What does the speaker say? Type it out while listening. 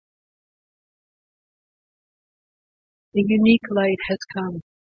The unique light has come,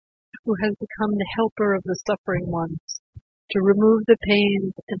 who has become the helper of the suffering ones, to remove the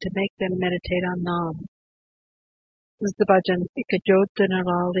pains and to make them meditate on Nam. This is the bhajan Ikajota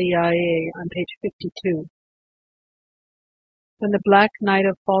Narali Aye on page 52. When the black night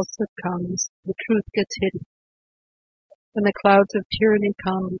of falsehood comes, the truth gets hidden. When the clouds of tyranny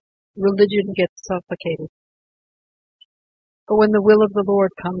come, religion gets suffocated. But when the will of the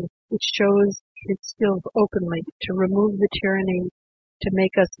Lord comes, it shows his skills openly to remove the tyranny, to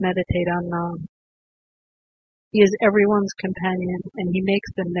make us meditate on Nam. He is everyone's companion, and he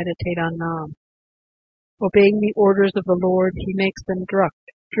makes them meditate on Nam. Obeying the orders of the Lord, he makes them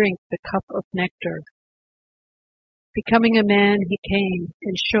drink the cup of nectar. Becoming a man, he came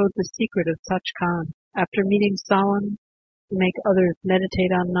and showed the secret of Sachkhand. After meeting Sawan, to make others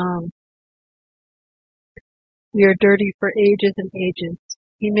meditate on Nam. We are dirty for ages and ages.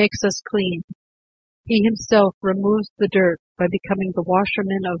 He makes us clean. He himself removes the dirt by becoming the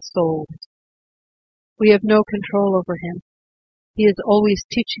washerman of souls. We have no control over him. He is always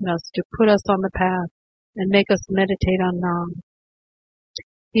teaching us to put us on the path and make us meditate on Nam.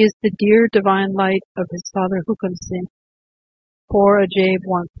 He is the dear divine light of his father Hukam Singh. Poor Ajay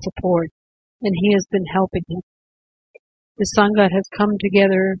wants support, and he has been helping him. The Sangha has come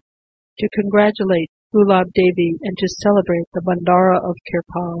together to congratulate Gulab Devi and to celebrate the Bandara of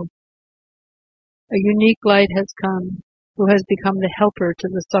Kirpal. A unique light has come, who has become the helper to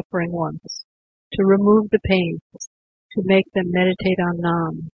the suffering ones, to remove the pains, to make them meditate on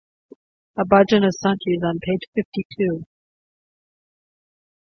Nam. A bhajan of Sanchi's on page 52.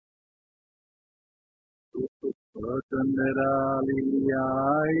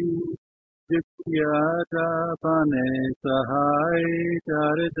 Jityata pane sahai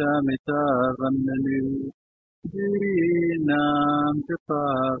charidamita vandanu Jinam japa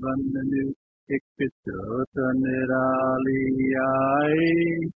vandanu Ikkachota niraliyai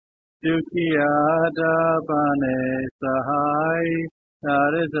Jityata pane sahai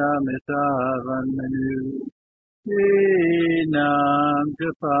charidamita vandanu Jinam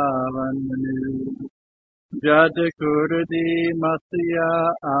japa vandanu Jadakurdi Masya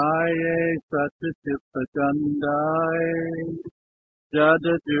Aye Satchipachandai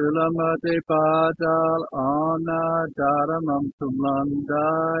Jadajulamade Padal Ana Dharamam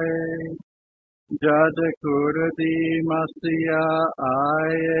Sumlandai Jadakurdi Masya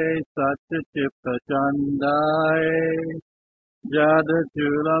Aye Satchipachandai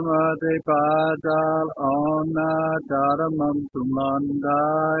Jadajulamade Padal Ana Dharamam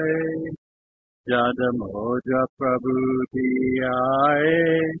Sumlandai Jada moja prabhuti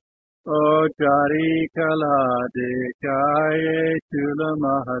aaye, o jari kala dekaye, chula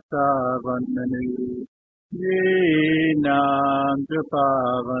mahata vandanu, ye naam japa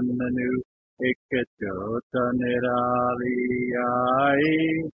vandanu, ikkachota nirali aaye,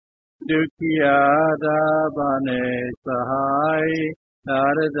 dukkiyada bane sahai,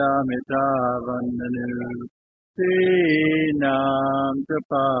 naradamita vandanu. Nam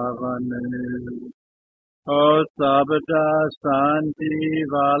Japavananu O Sabata Santi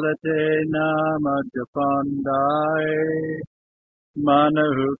Valate Nama Japandai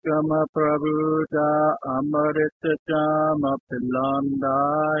Manahukama Prabhuda Amarita Chama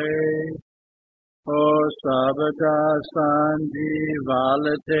Pilandai O Sabata Santi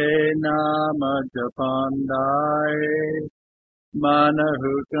Valate Nama Japandai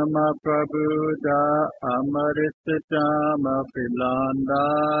Manahukama Prabhuda Amaritama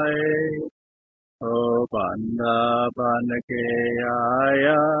Pilandai O Banda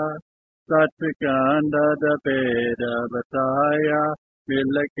Banakeyaya Satvikanda Dapeda Bataya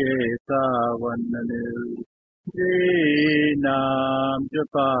Vilaketa Vandanu Jinam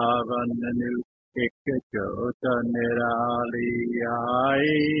Japa Vandanu Ikkachota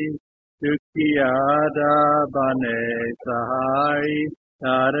Niraliyai Dukkiyada bane sahai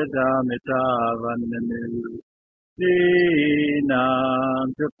Taradamita vandanu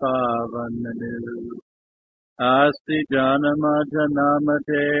Dinam japa vandanu Asti janama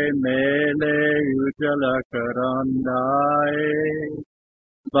janamate mele ujala karandai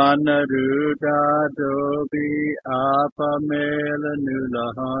Vanaruda dobi apamela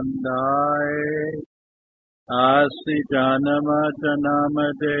nulahandai Asti janama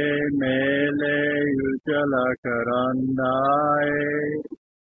janamade mele ujala karandai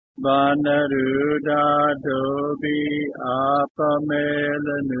Vanaruda dobi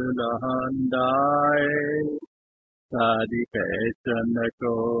apamela nulahandai Sadikechana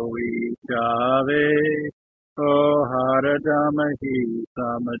koi chave O haradamahi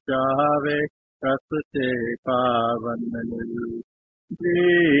samajave Kasate pavananu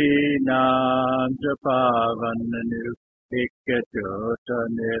Dinam Japavanu Ikachota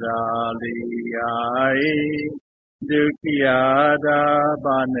Niraliyai Dukyada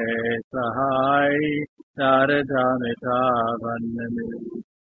Bane Sahai Taradhamitavananu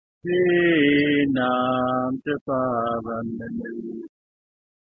Dinam Japavanu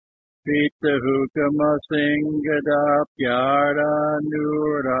Pita Hukama Singada Pyara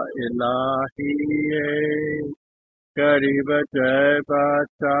Nura Ilahiye Kariba Jaiba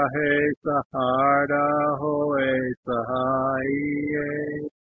Chahe Sahara Hoye Sahaye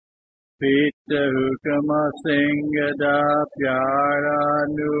Pita Hukama Singada Pyara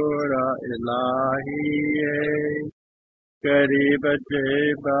Nura Ilahiye Kariba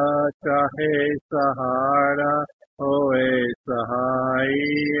Jaiba Chahe Sahara Hoye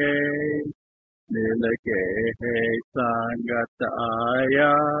Sahaye Nilake He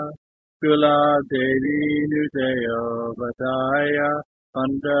Sangataya Kula Devi Nujayo Vadaya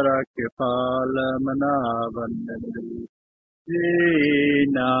Pandara Kipala Manavananu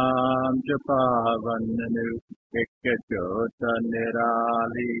Dinam Japavananu Ekajota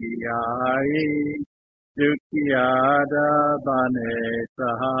Niraliyai Dukyada Bane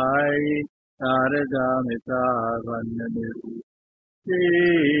Sahai Taradhamitavananu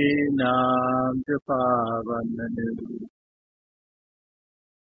Dinam Japavananu.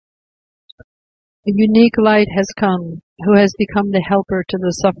 A unique light has come, who has become the helper to the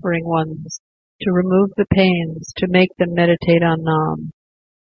suffering ones, to remove the pains, to make them meditate on Nam.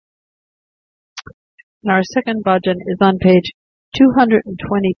 And our second bhajan is on page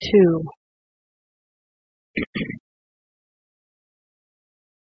 222.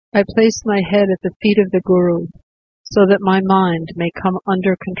 I place my head at the feet of the Guru, so that my mind may come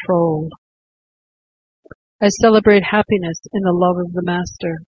under control. I celebrate happiness in the love of the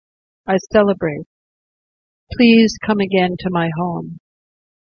Master. I celebrate. Please come again to my home.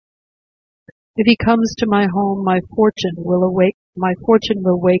 If he comes to my home, my fortune will wake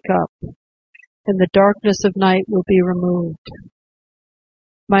up, and the darkness of night will be removed.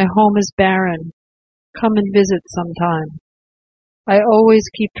 My home is barren. Come and visit sometime. I always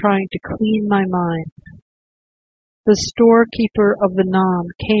keep trying to clean my mind. The storekeeper of the Nam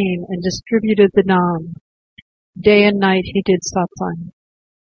came and distributed the Nam. Day and night he did satsang.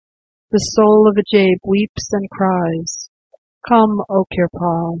 The soul of Ajay weeps and cries. Come, O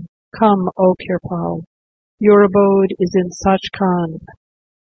Kirpal. Come, O Kirpal. Your abode is in Sachkhand.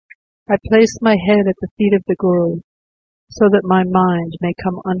 I place my head at the feet of the Guru, so that my mind may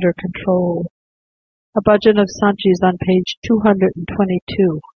come under control. A bhajan of Sanchi is on page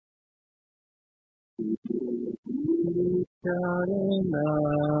 222.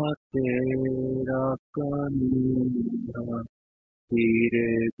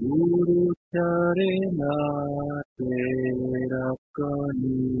 Tire Guru Charana Tera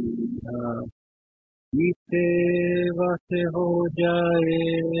Kaniha Ite Vase Ho Jaye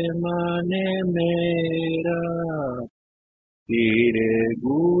Mane Mera Tire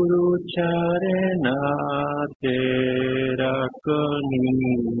Guru Charana Tera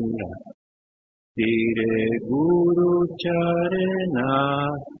Kaniha Tire Guru Charana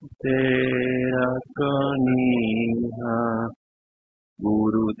Tera Kaniha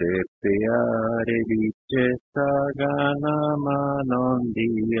Guru de Pyare Viche Sagana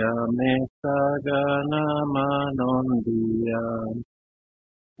Manondia Me Sagana Manondia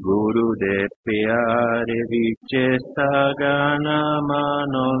Guru de Pyare Viche Sagana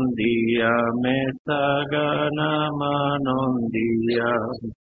Manondia Me Sagana Manondia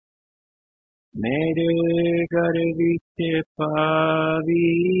Mere Gare Viche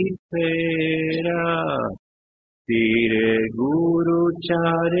Pavi Pera Tire Guru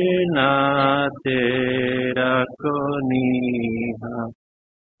Charana Tera Kaniha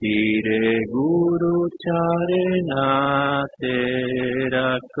Tire Guru Charana Tera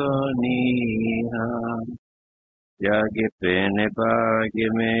Kaniha Jage Pene Bhagye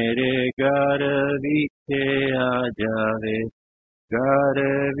Mere Gar Viche Ajave Gar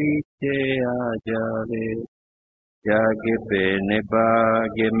Viche Ajave Jage Pene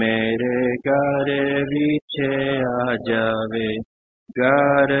Bhagye Mere Gar Viche Ajave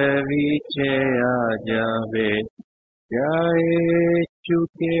Gar Viche Ajave Jaye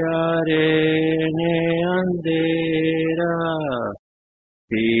Chuke Arene Andera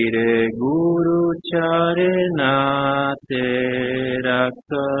Tire Guru Charana Tera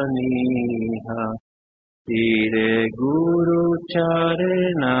Kaniha Tire Guru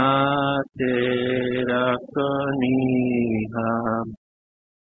Charana Tera Kaniha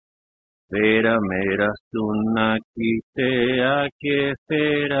Vera Mera Sunna Kite Ake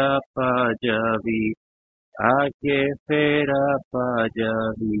Fera Pajavi ake fera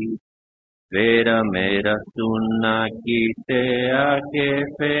pajavi. Vera mera sunna kite ake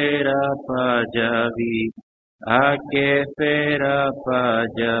fera pajavi. Ake fera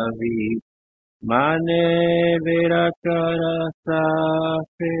pajavi. Mane vera karasa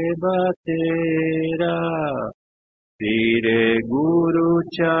batera. Tire guru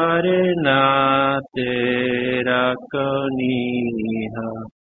charena tera kaniha.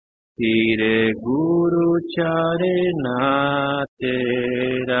 Tire guru charena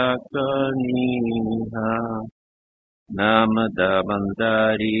tera kaniha. Nam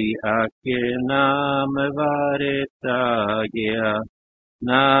davandari ake nam vareta gya.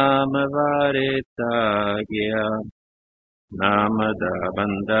 Nam vareta gya. Nam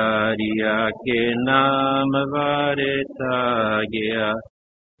davandari ake nam vareta gya.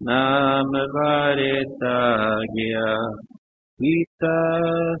 Nam vareta gya. Ita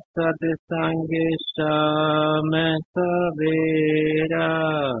satsangesha mesavera.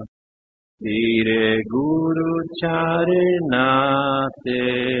 Tire guru charena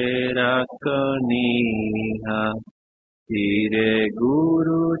tera kaniha. Tire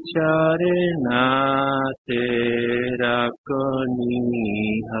guru charena tera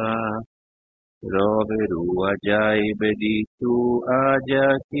kaniha. Roveru ajai beditu aja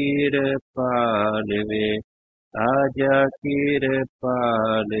kire paleve. Aja kire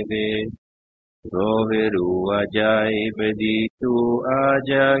paleve. Roveru ajai beditu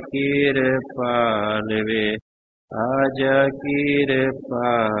aja kire paleve. Aja kire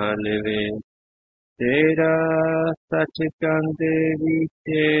paleve. Tera sachikante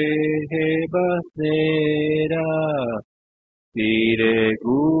vite he basera. Tire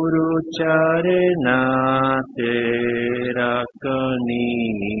guru charena tera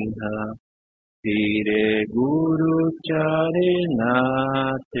kaniha. Tire guru charena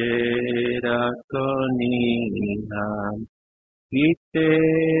tera kaniha. Ite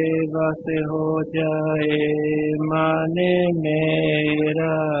vase ho jaye mane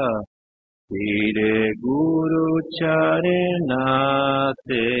mera. Tire guru charena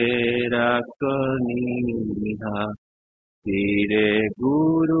tera kaniha. Tire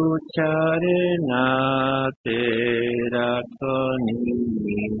guru charena tera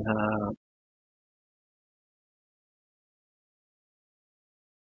kaniha.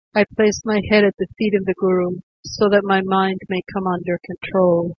 I place my head at the feet of the Guru, so that my mind may come under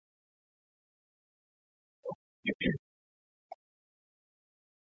control.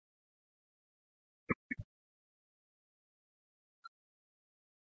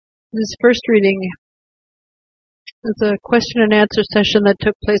 This first reading is a question and answer session that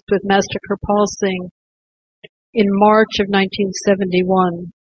took place with Master Kirpal Singh in March of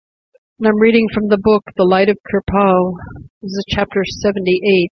 1971. And I'm reading from the book, The Light of Kirpal. This is chapter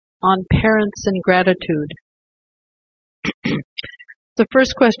 78, on parents and gratitude. The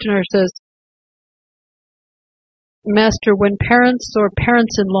first questioner says, Master, when parents or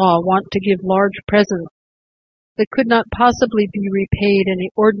parents-in-law want to give large presents that could not possibly be repaid in the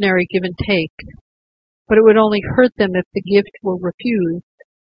ordinary give and take, but it would only hurt them if the gift were refused,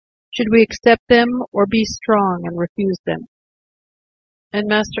 should we accept them or be strong and refuse them? And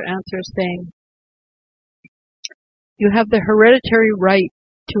Master answers saying, you have the hereditary right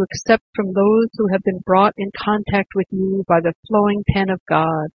to accept from those who have been brought in contact with you by the flowing pen of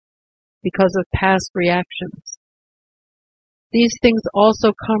God because of past reactions. These things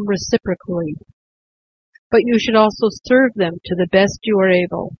also come reciprocally, but you should also serve them to the best you are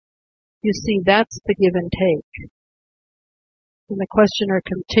able. You see, that's the give and take. And the questioner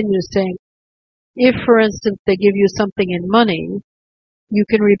continues saying, if, for instance, they give you something in money, you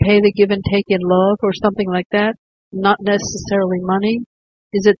can repay the give and take in love or something like that, not necessarily money.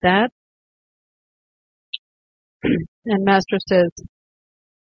 Is it that? And Master says,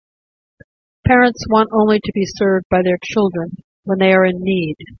 parents want only to be served by their children when they are in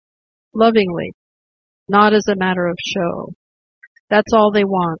need, lovingly, not as a matter of show. That's all they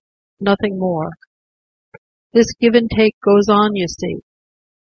want, nothing more. This give and take goes on, you see.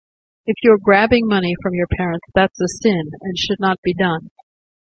 If you're grabbing money from your parents, that's a sin and should not be done.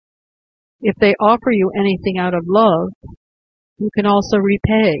 If they offer you anything out of love, you can also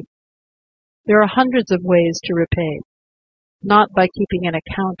repay. There are hundreds of ways to repay, not by keeping an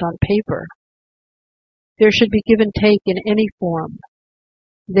account on paper. There should be give and take in any form.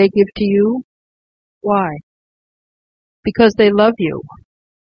 They give to you. Why? Because they love you.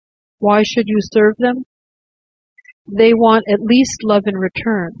 Why should you serve them? They want at least love in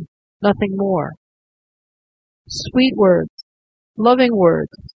return, nothing more. Sweet words, loving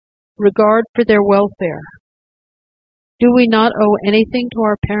words, regard for their welfare. Do we not owe anything to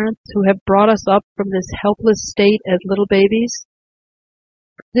our parents who have brought us up from this helpless state as little babies?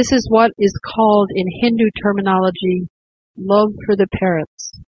 This is what is called in Hindu terminology, love for the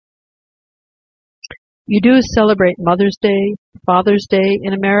parents. You do celebrate Mother's Day, Father's Day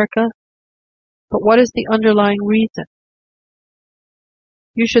in America, but what is the underlying reason?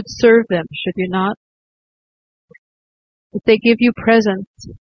 You should serve them, should you not? If they give you presents,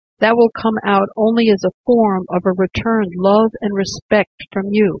 that will come out only as a form of a returned love and respect from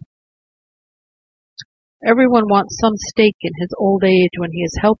you. Everyone wants some stake in his old age when he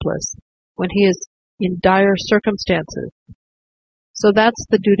is helpless, when he is in dire circumstances. So that's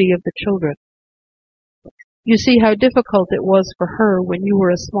the duty of the children. You see how difficult it was for her when you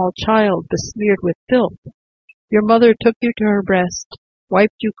were a small child besmeared with filth. Your mother took you to her breast,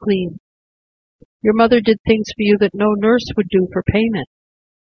 wiped you clean. Your mother did things for you that no nurse would do for payment.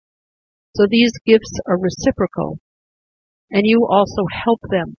 So these gifts are reciprocal, and you also help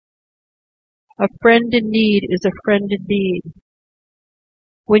them. A friend in need is a friend in need.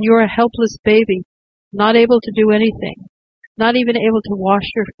 When you're a helpless baby, not able to do anything, not even able to wash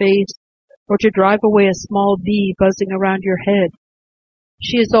your face or to drive away a small bee buzzing around your head,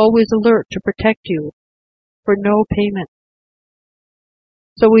 she is always alert to protect you for no payment.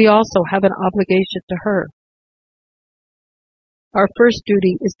 So we also have an obligation to her. Our first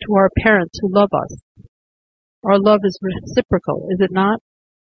duty is to our parents who love us. Our love is reciprocal, is it not?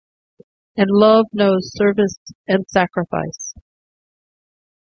 And love knows service and sacrifice.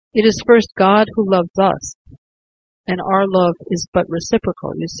 It is first God who loves us, and our love is but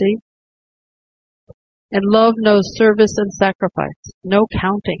reciprocal, you see? And love knows service and sacrifice, no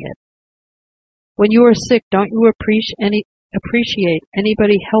counting it. When you are sick, don't you appreciate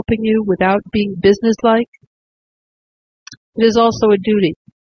anybody helping you without being businesslike? It is also a duty,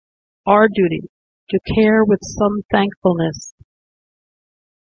 our duty, to care with some thankfulness.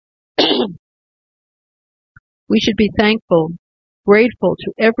 We should be thankful, grateful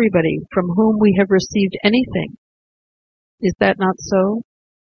to everybody from whom we have received anything. Is that not so?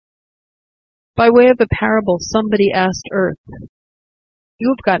 By way of a parable, somebody asked Earth, "You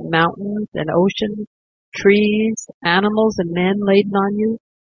have got mountains and oceans, trees, animals, and men laden on you.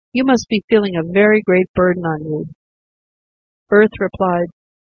 You must be feeling a very great burden on you." Earth replied,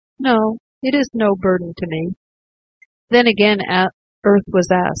 "No, it is no burden to me." Then again Earth was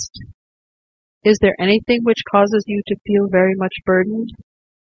asked, "Is there anything which causes you to feel very much burdened?"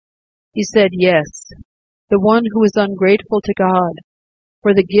 He said, "Yes, the one who is ungrateful to God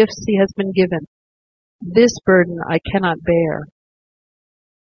for the gifts he has been given. This burden I cannot bear."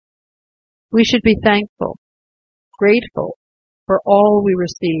 We should be thankful, grateful for all we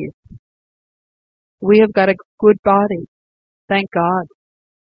receive. We have got a good body, thank God.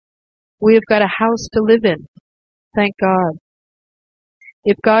 We have got a house to live in, thank God.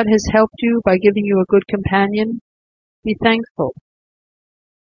 If God has helped you by giving you a good companion, be thankful.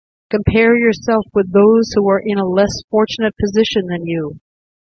 Compare yourself with those who are in a less fortunate position than you.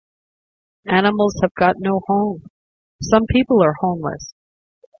 Animals have got no home. Some people are homeless.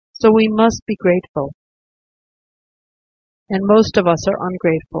 So we must be grateful. And most of us are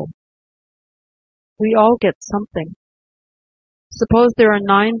ungrateful. We all get something. Suppose there are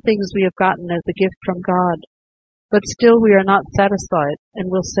 9 things we have gotten as a gift from God, but still we are not satisfied and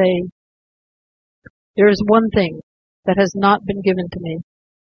will say, "There is one thing that has not been given to me."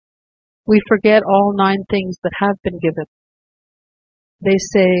 We forget all 9 things that have been given. They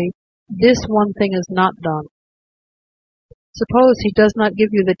say, "This one thing is not done." Suppose he does not give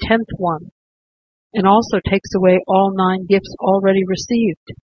you the 10th one, and also takes away all 9 gifts already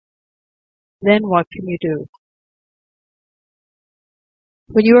received. Then what can you do?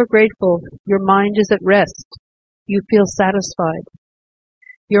 When you are grateful, your mind is at rest. You feel satisfied.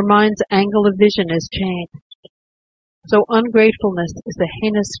 Your mind's angle of vision is changed. So ungratefulness is a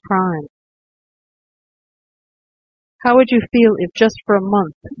heinous crime. How would you feel if just for a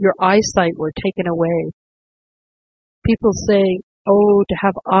month your eyesight were taken away? People say, "Oh, to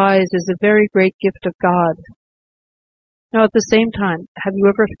have eyes is a very great gift of God." Now at the same time, have you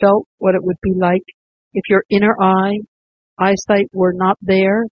ever felt what it would be like if your inner eyesight were not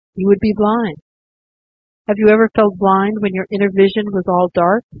there? You would be blind. Have you ever felt blind when your inner vision was all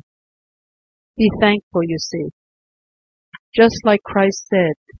dark? Be thankful, you see. Just like Christ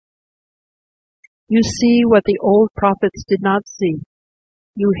said, "You see what the old prophets did not see.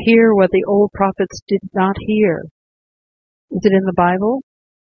 You hear what the old prophets did not hear." Is it in the Bible?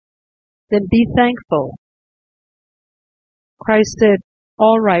 Then be thankful. Christ said,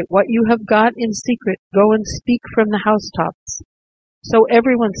 "All right, what you have got in secret, go and speak from the housetops, so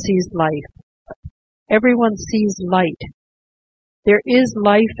everyone sees life. Everyone sees light. There is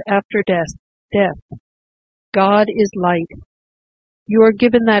life after death. God is light. You are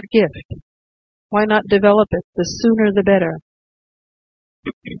given that gift. Why not develop it? The sooner the better.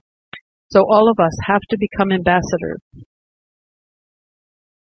 So all of us have to become ambassadors.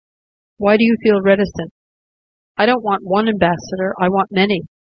 Why do you feel reticent? I don't want one ambassador, I want many.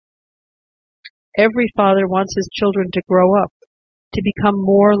 Every father wants his children to grow up, to become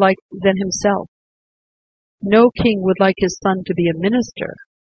more like than himself. No king would like his son to be a minister.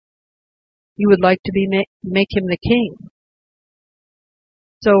 You would like to make him the king.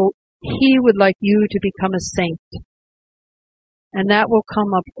 So he would like you to become a saint. And that will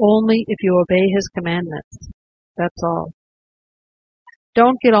come up only if you obey his commandments. That's all.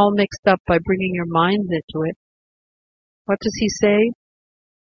 Don't get all mixed up by bringing your minds into it. What does he say?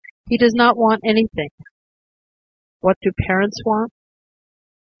 He does not want anything. What do parents want?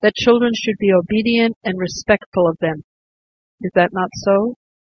 That children should be obedient and respectful of them. Is that not so?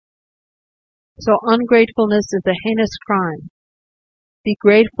 So ungratefulness is a heinous crime. Be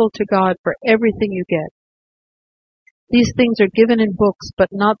grateful to God for everything you get. These things are given in books, but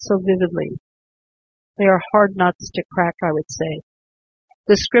not so vividly. They are hard nuts to crack, I would say.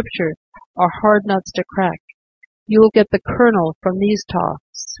 The scriptures are hard nuts to crack. You will get the kernel from these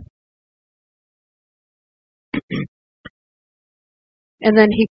talks. And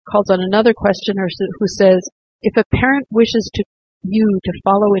then he calls on another questioner who says, if a parent wishes you to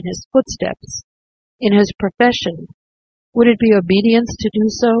follow in his footsteps, in his profession, would it be obedience to do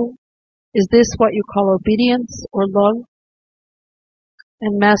so? Is this what you call obedience or love?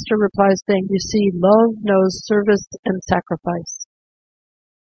 And Master replies saying, you see, love knows service and sacrifice.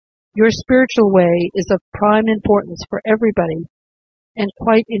 Your spiritual way is of prime importance for everybody and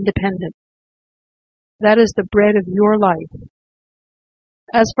quite independent. That is the bread of your life.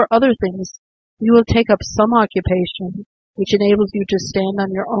 As for other things, you will take up some occupation which enables you to stand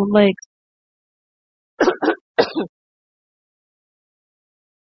on your own legs.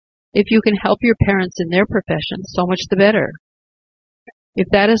 If you can help your parents in their profession, so much the better. If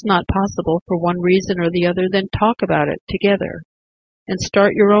that is not possible for one reason or the other, then talk about it together and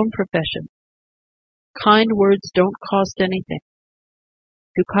start your own profession. Kind words don't cost anything.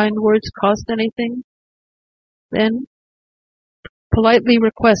 Do kind words cost anything? Then politely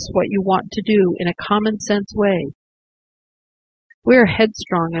request what you want to do in a common sense way. We are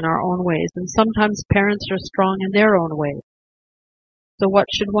headstrong in our own ways, and sometimes parents are strong in their own way. So what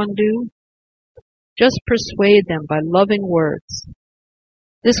should one do? Just persuade them by loving words.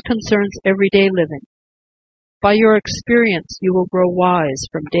 This concerns everyday living. By your experience, you will grow wise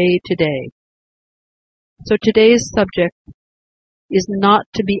from day to day. So today's subject is not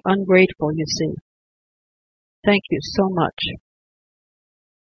to be ungrateful, you see. Thank you so much.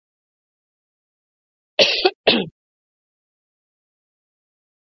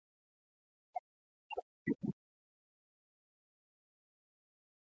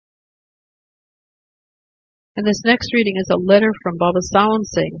 And this next reading is a letter from Baba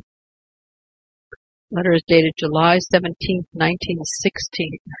Satsang. The letter is dated July 17,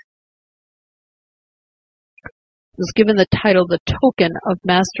 1916. It was given the title, The Token of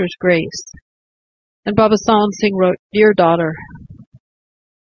Master's Grace. And Baba Satsang wrote, Dear daughter,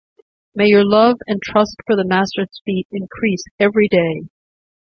 may your love and trust for the Master's feet increase every day.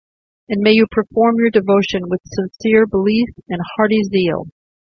 And may you perform your devotion with sincere belief and hearty zeal.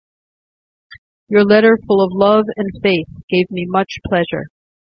 Your letter full of love and faith gave me much pleasure.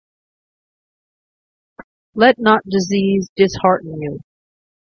 Let not disease dishearten you.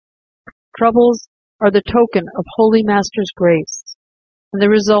 Troubles are the token of Holy Master's grace and the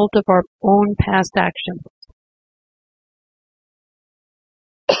result of our own past actions.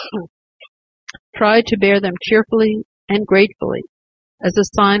 Try to bear them cheerfully and gratefully as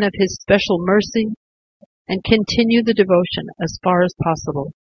a sign of His special mercy and continue the devotion as far as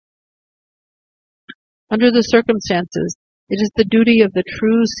possible. Under the circumstances, it is the duty of the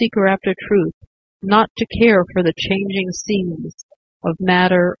true seeker after truth not to care for the changing scenes of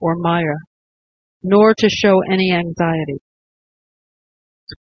matter or maya, nor to show any anxiety.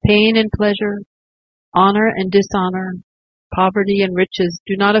 Pain and pleasure, honor and dishonor, poverty and riches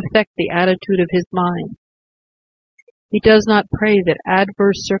do not affect the attitude of his mind. He does not pray that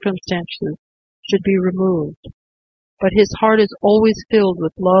adverse circumstances should be removed, but his heart is always filled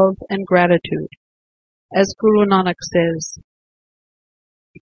with love and gratitude. As Guru Nanak says,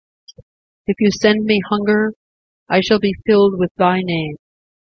 if you send me hunger, I shall be filled with thy name.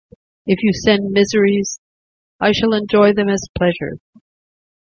 If you send miseries, I shall enjoy them as pleasures.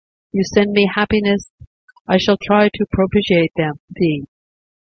 You send me happiness, I shall try to propitiate thee.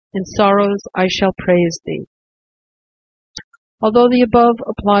 In sorrows I shall praise thee. Although the above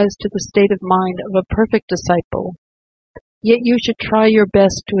applies to the state of mind of a perfect disciple, yet you should try your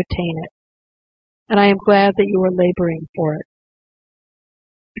best to attain it, and I am glad that you are laboring for it.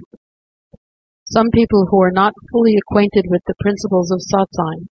 Some people who are not fully acquainted with the principles of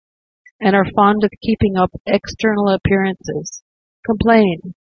satsang and are fond of keeping up external appearances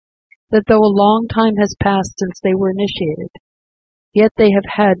complain that though a long time has passed since they were initiated, yet they have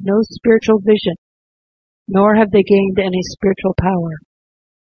had no spiritual vision, nor have they gained any spiritual power.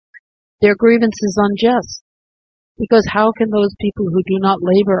 Their grievance is unjust, because how can those people who do not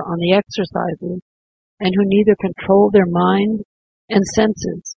labor on the exercises and who neither control their mind and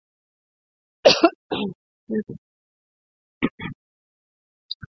senses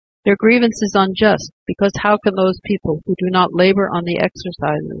Their grievance is unjust, because how can those people who do not labor on the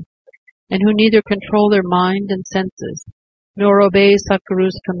exercises, and who neither control their mind and senses, nor obey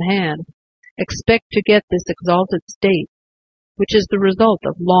Satguru's command, expect to get this exalted state, which is the result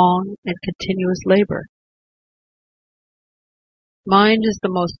of long and continuous labor? Mind is the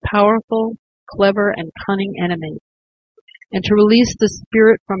most powerful, clever, and cunning enemy, and to release the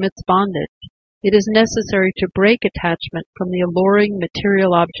spirit from its bondage, it is necessary to break attachment from the alluring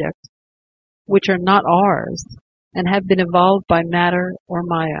material objects, which are not ours and have been evolved by matter or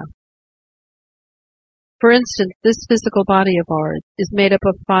maya. For instance, this physical body of ours is made up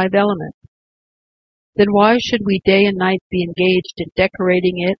of 5 elements. Then why should we day and night be engaged in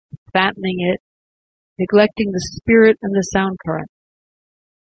decorating it, fattening it, neglecting the spirit and the sound current?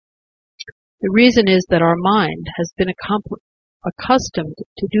 The reason is that our mind has been accustomed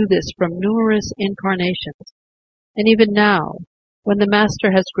to do this from numerous incarnations, and even now, when the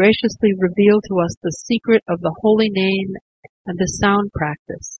Master has graciously revealed to us the secret of the holy name and the sound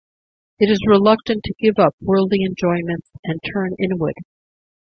practice, it is reluctant to give up worldly enjoyments and turn inward.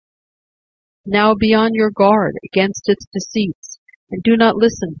 Now be on your guard against its deceits, and do not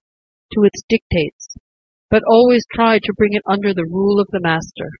listen to its dictates, but always try to bring it under the rule of the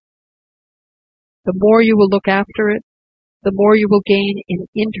Master. The more you will look after it, the more you will gain in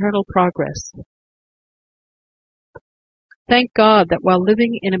internal progress. Thank God that while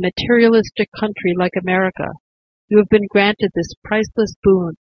living in a materialistic country like America, you have been granted this priceless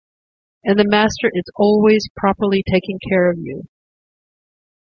boon, and the Master is always properly taking care of you.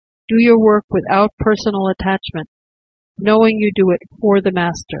 Do your work without personal attachment, knowing you do it for the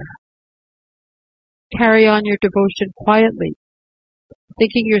Master. Carry on your devotion quietly,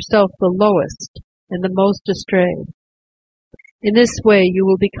 thinking yourself the lowest and the most astray. In this way you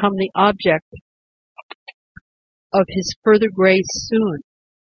will become the object of His further grace soon,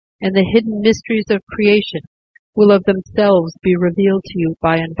 and the hidden mysteries of creation will of themselves be revealed to you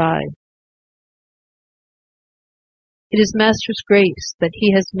by and by. It is Master's grace that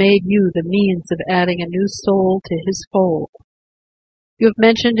He has made you the means of adding a new soul to His fold. You have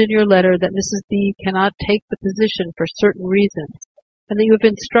mentioned in your letter that Mrs. B cannot take the position for certain reasons, and that you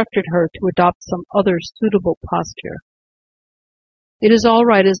have instructed her to adopt some other suitable posture. It is all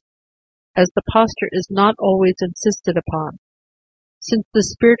right as the posture is not always insisted upon. Since the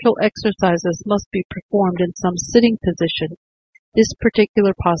spiritual exercises must be performed in some sitting position, this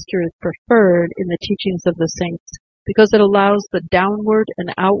particular posture is preferred in the teachings of the saints because it allows the downward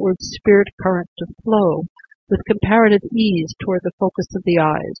and outward spirit current to flow with comparative ease toward the focus of the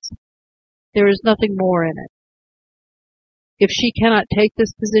eyes. There is nothing more in it. If she cannot take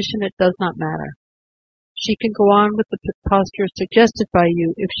this position, it does not matter. She can go on with the posture suggested by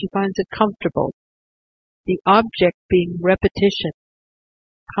you if she finds it comfortable, the object being repetition,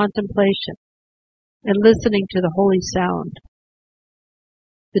 contemplation, and listening to the holy sound.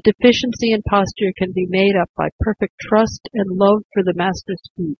 The deficiency in posture can be made up by perfect trust and love for the Master's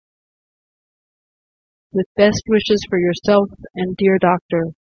feet. With best wishes for yourself and dear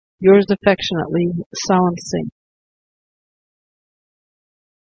doctor, yours affectionately, Sant Singh.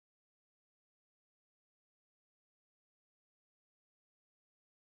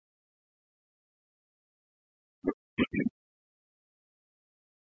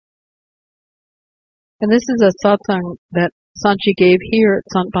 And this is a satsang that Sanchi gave here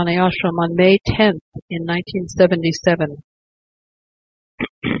at Sant Bani Ashram on May 10th in 1977.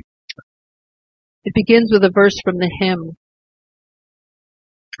 It begins with a verse from the hymn,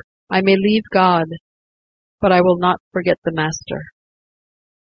 I may leave God, but I will not forget the Master.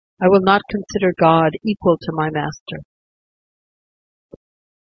 I will not consider God equal to my Master.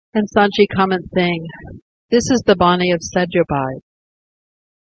 And Sanchi comments saying, this is the Bani of Sajobai.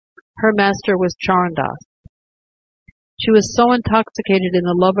 Her master was Charandas. She was so intoxicated in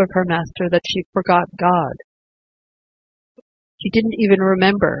the love of her master that she forgot God. She didn't even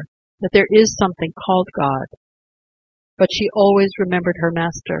remember that there is something called God, but she always remembered her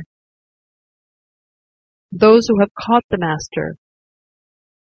master. Those who have caught the master,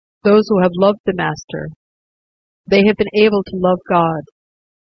 those who have loved the master, they have been able to love God.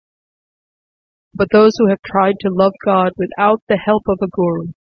 But those who have tried to love God without the help of a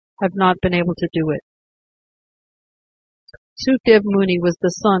guru have not been able to do it. Sukdev Muni was the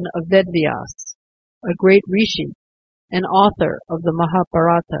son of Vedvyas, a great rishi and author of the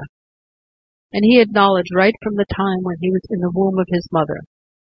Mahabharata, and he had knowledge right from the time when he was in the womb of his mother.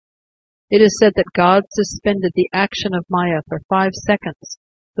 It is said that God suspended the action of Maya for 5 seconds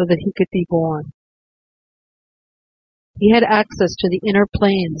so that he could be born. He had access to the inner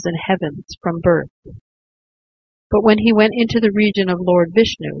planes and heavens from birth. But when he went into the region of Lord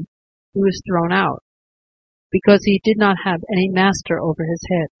Vishnu, he was thrown out, because he did not have any master over his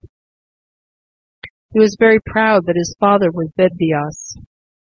head. He was very proud that his father was Vedvyas,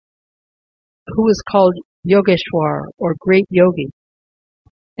 who was called Yogeshwar, or great yogi,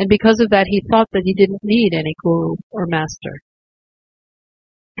 and because of that he thought that he didn't need any guru or master.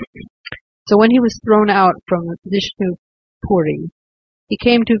 So when he was thrown out from Vishnu Puri, he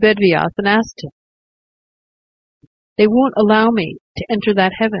came to Vedvyas and asked him, "They won't allow me to enter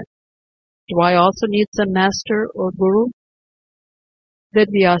that heaven. Do I also need some master or guru?"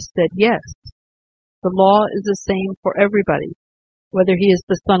 Vedvyas said, "Yes. The law is the same for everybody, whether he is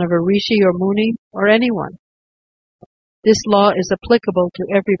the son of a rishi or muni or anyone. This law is applicable to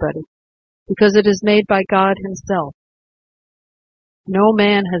everybody, because it is made by God himself. No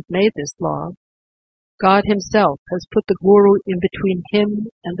man has made this law. God himself has put the guru in between him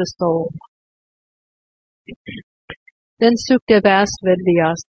and the soul." Then Sukdev asked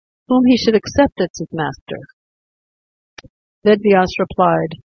Vedvyas whom he should accept as his master. Vedvyas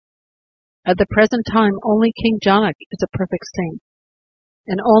replied, "At the present time only King Janak is a perfect saint,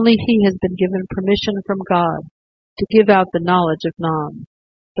 and only he has been given permission from God to give out the knowledge of Nam,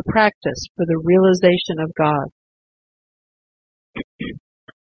 the practice for the realization of God."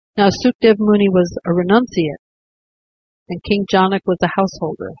 Now Sukdev Muni was a renunciate, and King Janak was a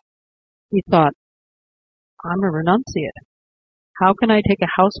householder. He thought, "I'm a renunciate. How can I take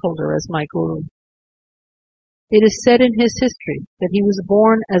a householder as my guru?" It is said in his history that he was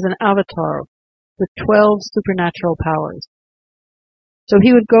born as an avatar with 12 supernatural powers. So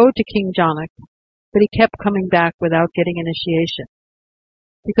he would go to King Janak, but he kept coming back without getting initiation,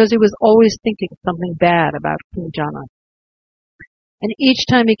 because he was always thinking something bad about King Janak. And each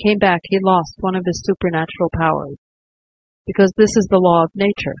time he came back, he lost one of his supernatural powers, because this is the law of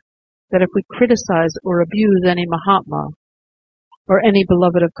nature, that if we criticize or abuse any Mahatma or any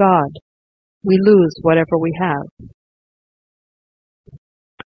beloved of God, we lose whatever we have.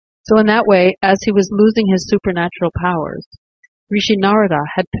 So in that way, as he was losing his supernatural powers, Rishi Narada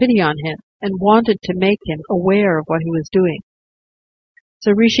had pity on him and wanted to make him aware of what he was doing.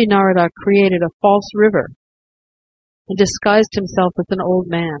 So Rishi Narada created a false river and disguised himself as an old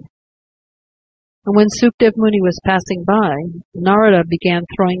man. And when Sukdev Muni was passing by, Narada began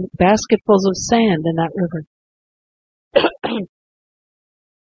throwing basketfuls of sand in that river.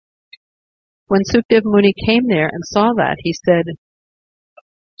 When Sukdev Muni came there and saw that, he said,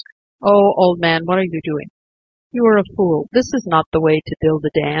 "Oh, old man, what are you doing? You are a fool. This is not the way to build a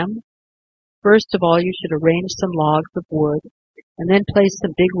dam. First of all, you should arrange some logs of wood, and then place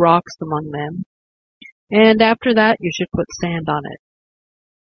some big rocks among them. And after that, you should put sand on it.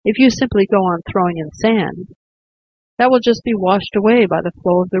 If you simply go on throwing in sand, that will just be washed away by the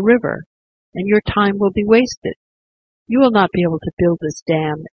flow of the river, and your time will be wasted. You will not be able to build this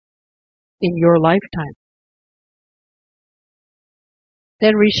dam in your lifetime."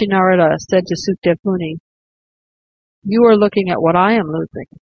 Then Rishi Narada said to Sukdev Muni, "You are looking at what I am losing,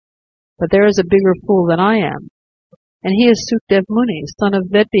 but there is a bigger fool than I am, and he is Sukdev Muni, son of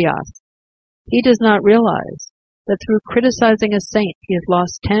Vedvyas. He does not realize that through criticizing a saint he has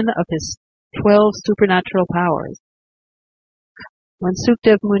lost 10 of his 12 supernatural powers." When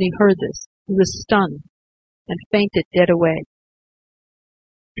Sukdev Muni heard this, he was stunned and fainted dead away.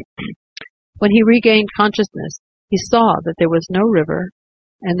 When he regained consciousness, he saw that there was no river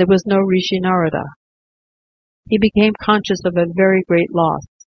and there was no Rishi Narada. He became conscious of a very great loss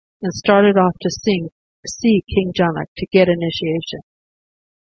and started off to see King Janak to get initiation.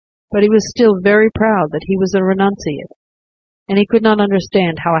 But he was still very proud that he was a renunciate, and he could not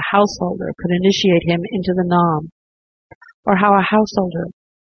understand how a householder could initiate him into the Nam, or how a householder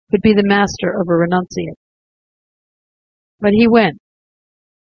could be the master of a renunciate. But he went,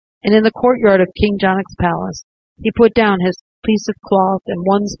 and in the courtyard of King Janak's palace, he put down his piece of cloth and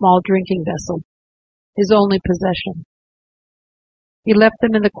one small drinking vessel, his only possession. He left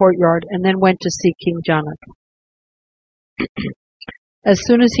them in the courtyard and then went to see King Janak. As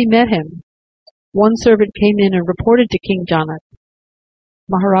soon as he met him, one servant came in and reported to King Janak,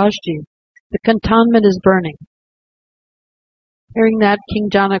 Maharajji, the cantonment is burning. Hearing that, King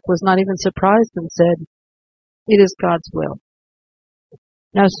Janak was not even surprised and said, it is God's will.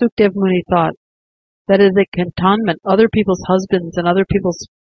 Now Sukdev Muni thought that in the cantonment other people's husbands and other people's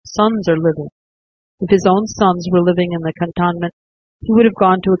sons are living. If his own sons were living in the cantonment, he would have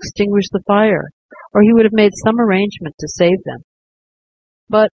gone to extinguish the fire, or he would have made some arrangement to save them.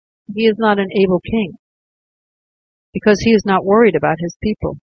 But he is not an able king, because he is not worried about his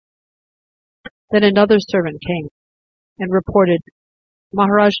people. Then another servant came and reported,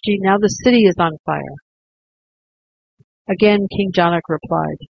 Maharajji, now the city is on fire. Again King Janak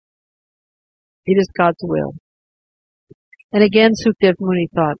replied, it is God's will. And again Sukdev Muni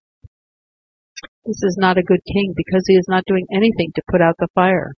thought, this is not a good king because he is not doing anything to put out the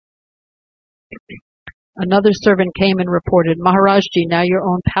fire. Another servant came and reported, Maharajji, now your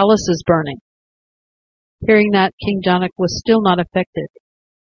own palace is burning. Hearing that, King Janak was still not affected.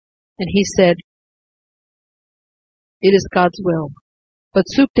 And he said, it is God's will. But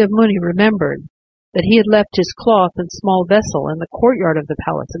Sukdev Muni remembered that he had left his cloth and small vessel in the courtyard of the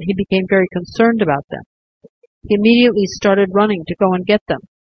palace, and he became very concerned about them. He immediately started running to go and get them.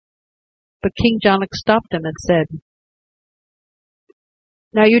 But King Janak stopped him and said,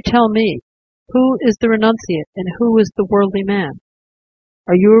 now you tell me, who is the renunciate and who is the worldly man?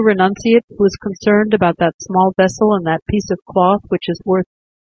 Are you a renunciate who is concerned about that small vessel and that piece of cloth which is worth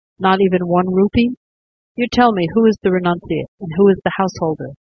not even 1 rupee? You tell me, who is the renunciate and who is the householder?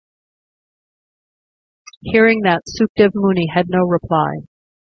 Hearing that, Sukdev Muni had no reply.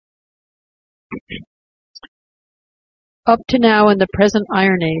 Up to now in the present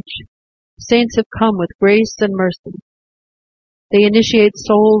Iron Age, saints have come with grace and mercy. They initiate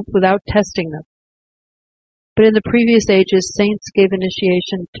souls without testing them. But in the previous ages, saints gave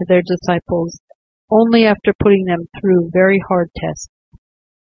initiation to their disciples only after putting them through very hard tests.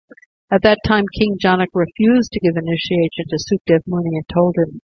 At that time, King Janak refused to give initiation to Sukdev Muni and told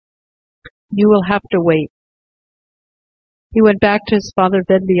him, you will have to wait. He went back to his father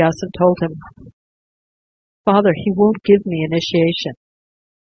Vedvyas and told him, Father, he won't give me initiation.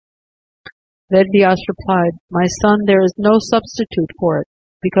 Vedvyas replied, my son, there is no substitute for it,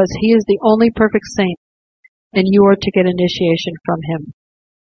 because he is the only perfect saint, and you are to get initiation from him.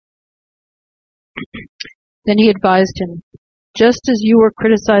 Then he advised him, just as you were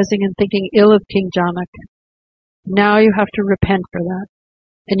criticizing and thinking ill of King Janak, now you have to repent for that,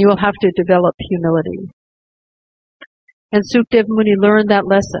 and you will have to develop humility. And Sukdev Muni learned that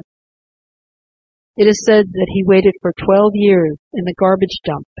lesson. It is said that he waited for 12 years in the garbage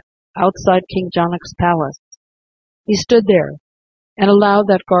dump outside King Janak's palace. He stood there and allowed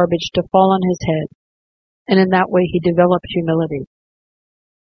that garbage to fall on his head, and in that way he developed humility.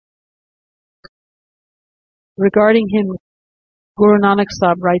 Regarding him, Guru Nanak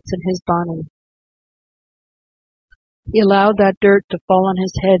Sahib writes in his Bani, he allowed that dirt to fall on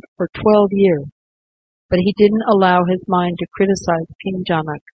his head for 12 years, but he didn't allow his mind to criticize King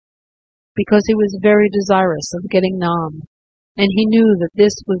Janak, because he was very desirous of getting Nam, and he knew that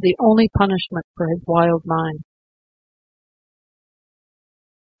this was the only punishment for his wild mind.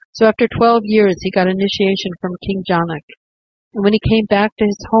 So after 12 years, he got initiation from King Janak, and when he came back to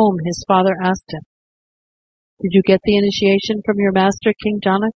his home, his father asked him, did you get the initiation from your master, King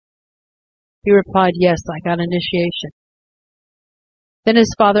Janak? He replied, yes, I got initiation. Then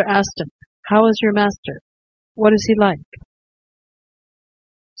his father asked him, how is your master? What is he like?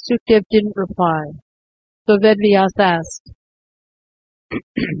 Sukdev didn't reply. So Vedvyas asked,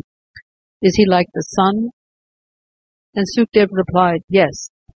 is he like the sun? And Sukdev replied,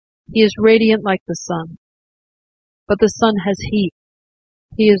 yes, he is radiant like the sun. But the sun has heat.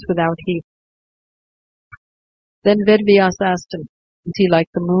 He is without heat. Then Vedvyas asked him, is he like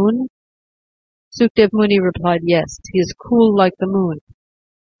the moon? Sukdev Muni replied, yes, he is cool like the moon.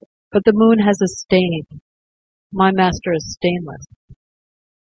 But the moon has a stain. My master is stainless.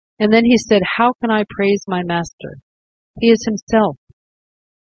 And then he said, how can I praise my master? He is himself.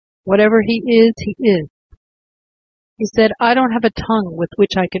 Whatever he is, he is. He said, I don't have a tongue with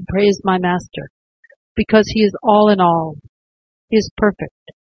which I can praise my master, because he is all in all. He is perfect.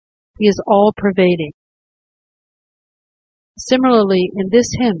 He is all-pervading. Similarly, in this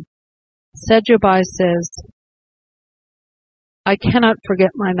hymn, Sejobai says, I cannot forget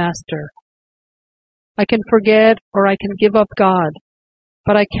my master. I can forget or I can give up God,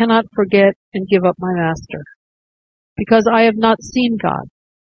 but I cannot forget and give up my master, because I have not seen God,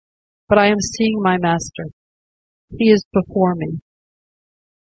 but I am seeing my master. He is before me.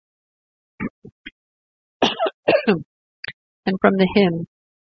 And from the hymn,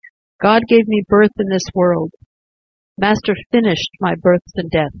 God gave me birth in this world. Master finished my births and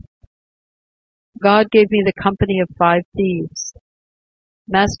death. God gave me the company of 5 thieves.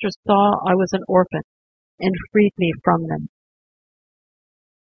 Master saw I was an orphan and freed me from them.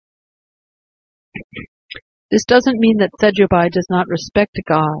 This doesn't mean that Sajobai does not respect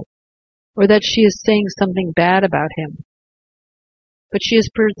God, or that she is saying something bad about him. But she is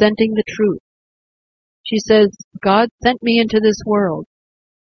presenting the truth. She says, God sent me into this world,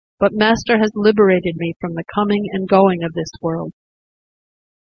 but Master has liberated me from the coming and going of this world.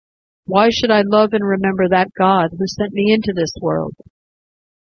 Why should I love and remember that God who sent me into this world?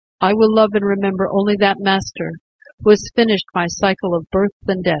 I will love and remember only that Master who has finished my cycle of births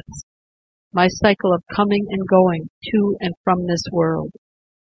and deaths, my cycle of coming and going to and from this world.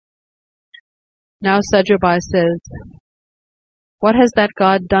 Now Sajobai says, what has that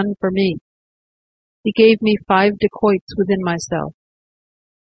God done for me? He gave me 5 dacoits within myself.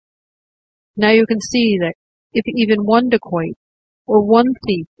 Now you can see that if even 1 dacoit or 1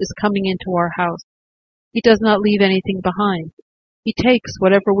 thief is coming into our house, he does not leave anything behind. He takes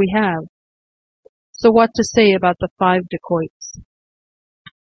whatever we have. So what to say about the 5 dacoits?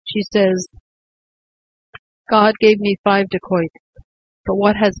 She says, God gave me 5 dacoits, but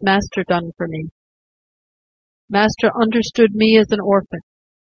what has Master done for me? Master understood me as an orphan,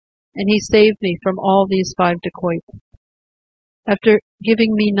 and he saved me from all these 5 dacoits. After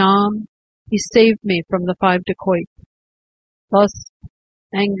giving me Nam, he saved me from the 5 dacoits: lust,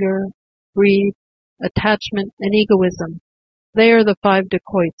 anger, greed, attachment, and egoism. They are the 5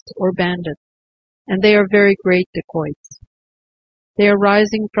 dacoits, or bandits, and they are very great dacoits. They are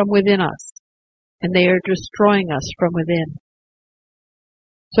rising from within us, and they are destroying us from within.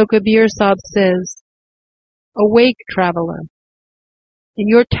 So Kabir Sahib says, awake, traveler. In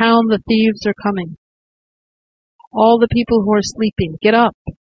your town the thieves are coming. All the people who are sleeping, get up.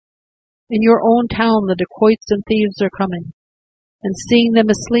 In your own town the dacoits and thieves are coming, and seeing them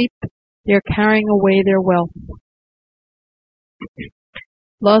asleep, they are carrying away their wealth.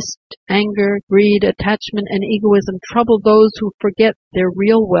 Lust, anger, greed, attachment, and egoism trouble those who forget their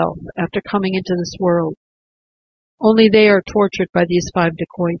real wealth after coming into this world. Only they are tortured by these 5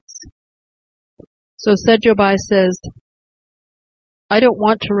 dacoits. So Sajobai says, I don't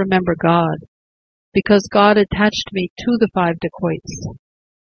want to remember God, because God attached me to the 5 dacoits.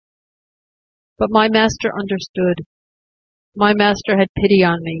 But my Master understood. My Master had pity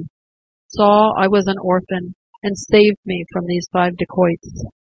on me, saw I was an orphan, and saved me from these 5 dacoits.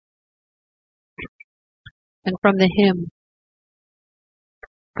 And from the hymn,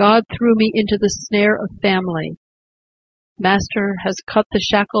 God threw me into the snare of family. Master has cut the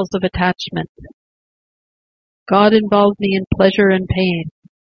shackles of attachment. God involved me in pleasure and pain.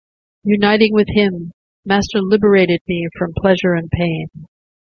 Uniting with him, Master liberated me from pleasure and pain.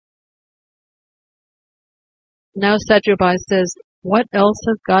 Now Sajobai says, what else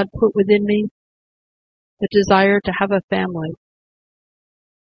has God put within me? The desire to have a family.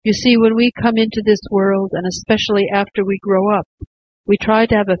 You see, when we come into this world, and especially after we grow up, we try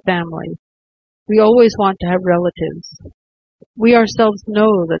to have a family. We always want to have relatives. We ourselves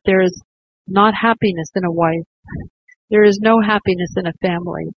know that there is not happiness in a wife. There is no happiness in a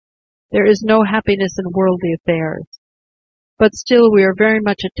family. There is no happiness in worldly affairs. But still we are very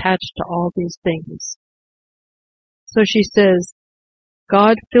much attached to all these things. So she says,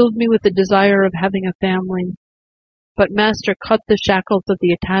 God filled me with the desire of having a family, but Master cut the shackles of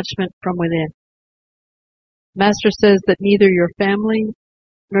the attachment from within. Master says that neither your family,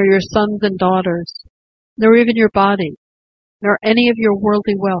 nor your sons and daughters, nor even your body, nor any of your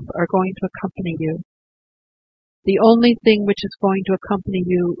worldly wealth are going to accompany you. The only thing which is going to accompany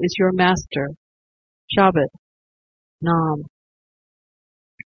you is your Master, Shabad, Nam.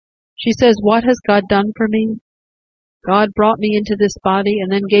 She says, what has God done for me? God brought me into this body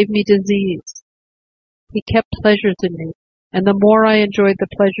and then gave me disease. He kept pleasures in me, and the more I enjoyed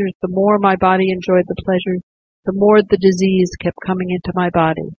the pleasures, the more my body enjoyed the pleasures, the more the disease kept coming into my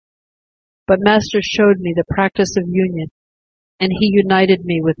body. But Master showed me the practice of union, and he united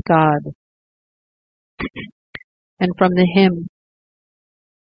me with God. And from the hymn,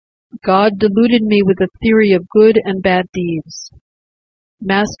 God deluded me with the theory of good and bad deeds.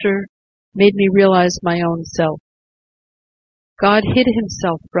 Master made me realize my own self. God hid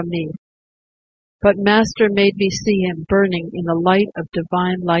himself from me, but Master made me see him burning in the light of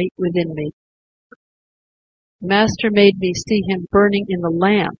divine light within me. Master made me see him burning in the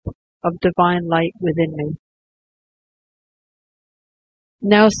lamp of divine light within me.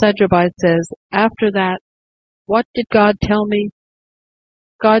 Now Sajobai says, after that, what did God tell me?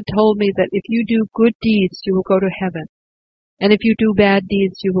 God told me that if you do good deeds, you will go to heaven. and if you do bad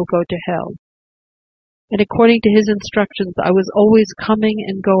deeds you will go to hell. And according to his instructions I was always coming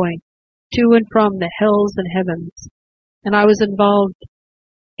and going, to and from the hells and heavens, and I was involved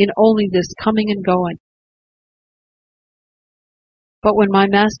in only this coming and going. But when my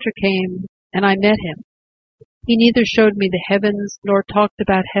master came and I met him, he neither showed me the heavens nor talked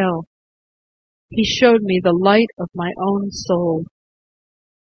about hell. He showed me the light of my own soul.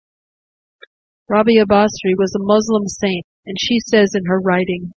 Rabia Basri was a Muslim saint, and she says in her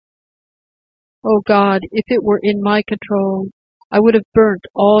writing, "O God, if it were in my control, I would have burnt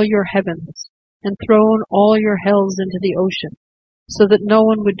all your heavens and thrown all your hells into the ocean, so that no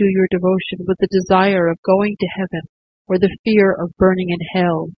one would do your devotion with the desire of going to heaven or the fear of burning in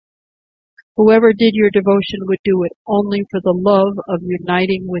hell. Whoever did your devotion would do it only for the love of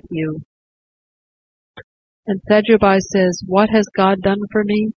uniting with you." And Sajubai says, "What has God done for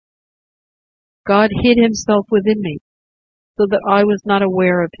me? God hid himself within me, so that I was not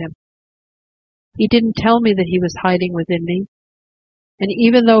aware of him. He didn't tell me that he was hiding within me, and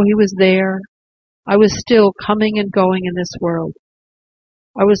even though he was there, I was still coming and going in this world.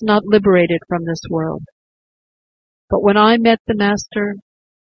 I was not liberated from this world. But when I met the Master,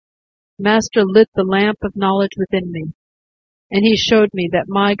 Master lit the lamp of knowledge within me, and he showed me that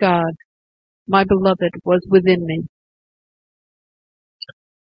my God, my beloved, was within me."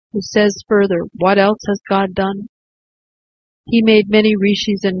 He says further, what else has God done? He made many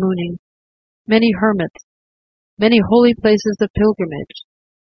rishis and munis, many hermits, many holy places of pilgrimage,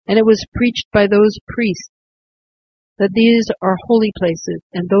 and it was preached by those priests that these are holy places,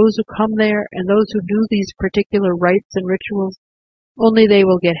 and those who come there and those who do these particular rites and rituals, only they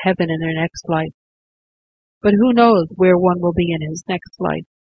will get heaven in their next life. But who knows where one will be in his next life?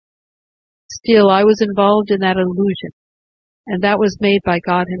 Still, I was involved in that illusion, and that was made by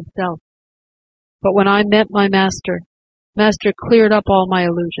God himself. But when I met my Master, Master cleared up all my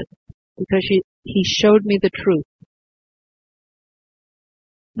illusions, because he showed me the truth.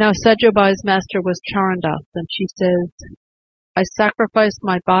 Now Sajobai's master was Charandas, and she says, "I sacrificed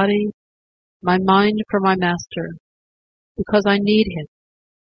my body, my mind for my master, because I need him.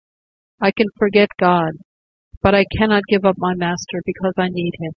 I can forget God, but I cannot give up my master because I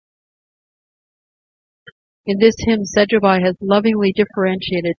need him." In this hymn, Sajobai has lovingly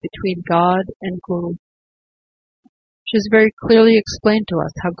differentiated between God and Guru. She has very clearly explained to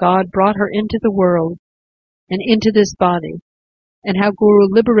us how God brought her into the world and into this body, and how Guru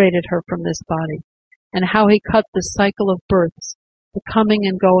liberated her from this body, and how he cut the cycle of births, the coming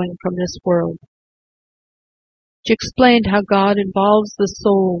and going from this world. She explained how God involves the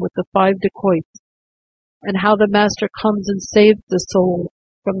soul with the 5 dacoits, and how the Master comes and saves the soul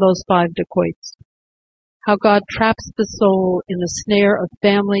from those 5 dacoits. How God traps the soul in the snare of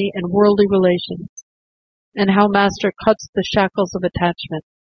family and worldly relations, and how Master cuts the shackles of attachment.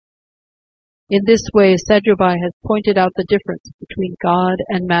 In this way, Sajubai has pointed out the difference between God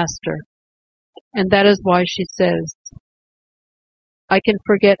and Master, and that is why she says, "I can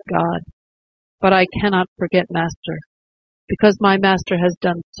forget God, but I cannot forget Master, because my Master has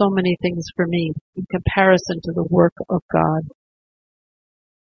done so many things for me in comparison to the work of God."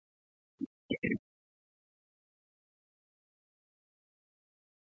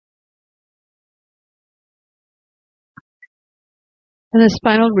 And this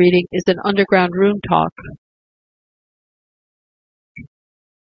final reading is an underground room talk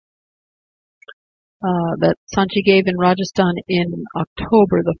that Sanchi gave in Rajasthan in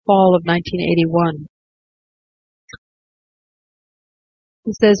October, the fall of 1981.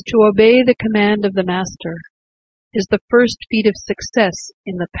 He says, "To obey the command of the Master is the first feat of success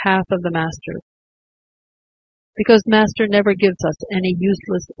in the path of the Master, because Master never gives us any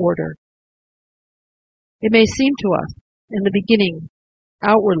useless order. It may seem to us, in the beginning,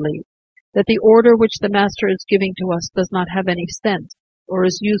 outwardly, that the order which the Master is giving to us does not have any sense, or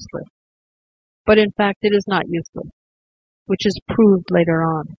is useless. But in fact it is not useless, which is proved later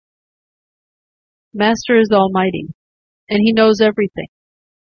on. Master is almighty, and he knows everything.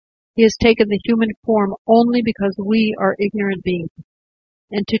 He has taken the human form only because we are ignorant beings,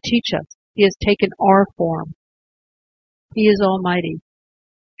 and to teach us, he has taken our form. He is almighty.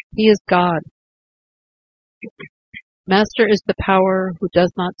 He is God. Master is the power who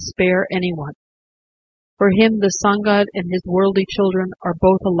does not spare anyone. For him, the Sangat and his worldly children are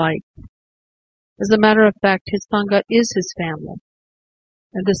both alike. As a matter of fact, his Sangat is his family,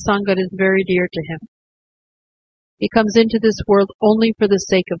 and the Sangat is very dear to him. He comes into this world only for the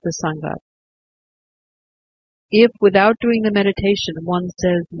sake of the Sangat. If, without doing the meditation, one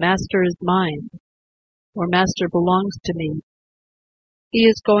says, 'Master is mine,' or 'Master belongs to me,' he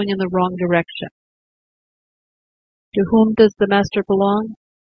is going in the wrong direction. To whom does the Master belong?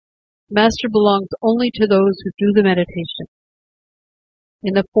 The Master belongs only to those who do the meditation.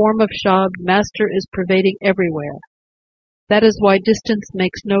 In the form of Shabd, Master is pervading everywhere. That is why distance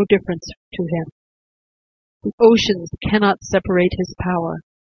makes no difference to him. The oceans cannot separate his power.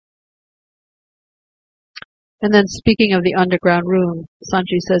 And then speaking of the underground room,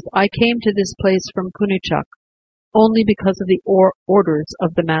 Sanji says, I came to this place from Punichak only because of the orders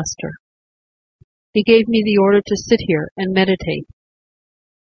of the Master. He gave me the order to sit here and meditate.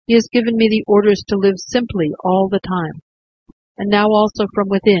 He has given me the orders to live simply all the time. And now also from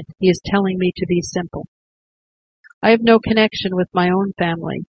within, he is telling me to be simple. I have no connection with my own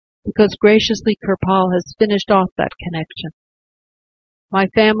family, because graciously Kirpal has finished off that connection. My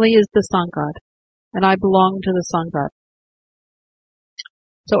family is the Sangat, and I belong to the Sangat.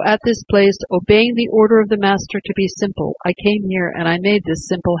 So at this place, obeying the order of the Master to be simple, I came here and I made this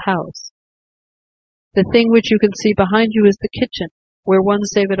simple house. The thing which you can see behind you is the kitchen, where one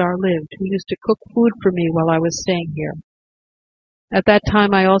Sevadar lived, who used to cook food for me while I was staying here. At that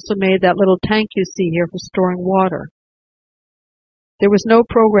time I also made that little tank you see here for storing water. There was no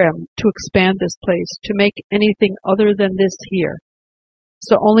program to expand this place, to make anything other than this here.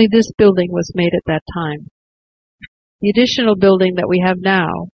 So only this building was made at that time. The additional building that we have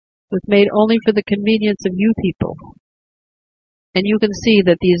now was made only for the convenience of you people. And you can see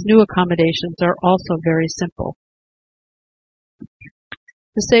that these new accommodations are also very simple.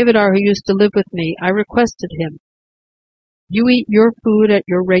 The Sevadar who used to live with me, I requested him, you eat your food at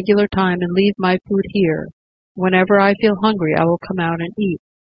your regular time and leave my food here. Whenever I feel hungry, I will come out and eat.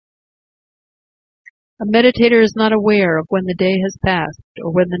 A meditator is not aware of when the day has passed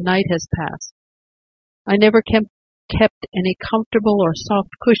or when the night has passed. I never kept any comfortable or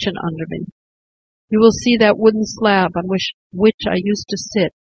soft cushion under me. You will see that wooden slab on which I used to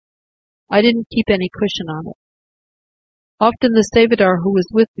sit. I didn't keep any cushion on it. Often the Sevadar who was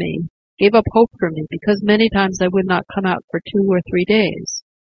with me gave up hope for me because many times I would not come out for 2 or 3 days.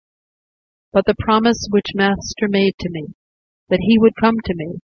 But the promise which Master made to me, that he would come to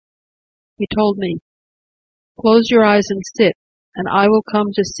me, he told me, close your eyes and sit, and I will come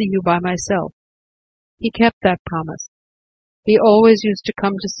to see you by myself. He kept that promise. He always used to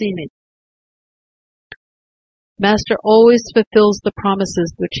come to see me. Master always fulfills the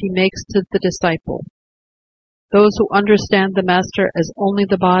promises which he makes to the disciple. Those who understand the Master as only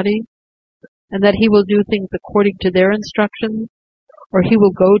the body, and that he will do things according to their instructions, or he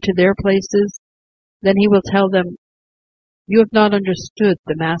will go to their places, then he will tell them, you have not understood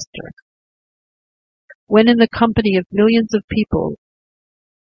the Master. When in the company of millions of people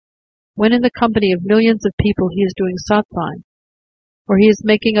he is doing satsang, or he is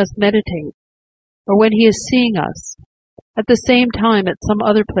making us meditate, or when he is seeing us, at the same time at some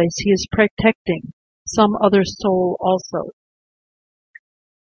other place he is protecting some other soul also.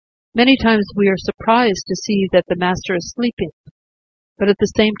 Many times we are surprised to see that the Master is sleeping, but at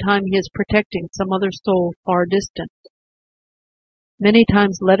the same time he is protecting some other soul far distant. Many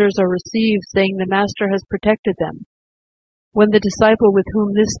times letters are received saying the Master has protected them. When the disciple with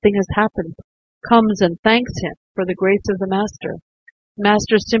whom this thing has happened comes and thanks him for the grace of the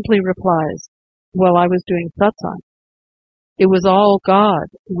Master simply replies, well, I was doing satsang. It was all God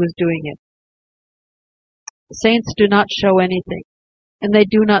who was doing it. Saints do not show anything, and they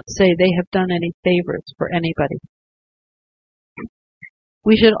do not say they have done any favors for anybody.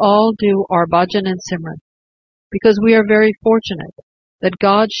 We should all do our bhajan and simran, because we are very fortunate that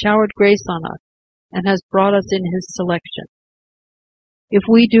God showered grace on us and has brought us in his selection. If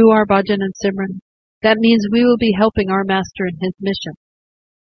we do our bhajan and simran, that means we will be helping our Master in his mission.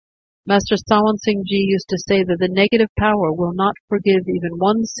 Master Sawan Singh Ji used to say that the negative power will not forgive even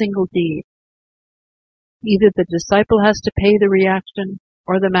one single deed. Either the disciple has to pay the reaction,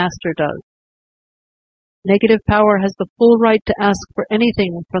 or the Master does. Negative power has the full right to ask for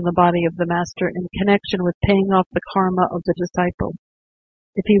anything from the body of the Master in connection with paying off the karma of the disciple.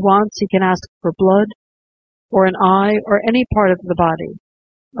 If he wants, he can ask for blood, or an eye, or any part of the body,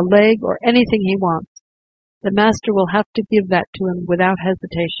 a leg, or anything he wants. The Master will have to give that to him without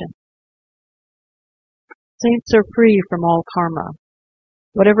hesitation. Saints are free from all karma.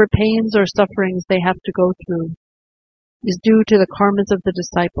 Whatever pains or sufferings they have to go through is due to the karmas of the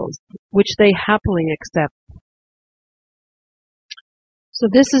disciples, which they happily accept. So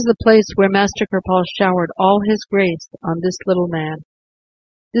this is the place where Master Kirpal showered all his grace on this little man.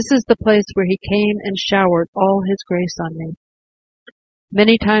 This is the place where he came and showered all his grace on me.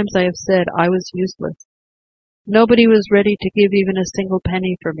 Many times I have said I was useless. Nobody was ready to give even a single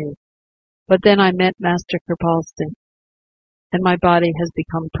penny for me. But then I met Master Kirpal Singh, and my body has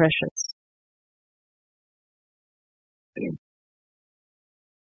become precious.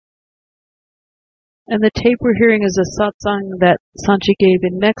 And the tape we're hearing is a satsang that Sanchi gave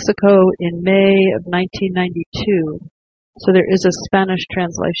in Mexico in May of 1992. So there is a Spanish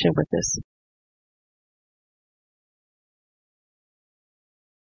translation with this.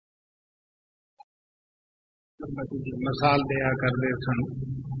 ਮਿਸਾਲ ਦਿਆ ਕਰਦੇ ਸਨ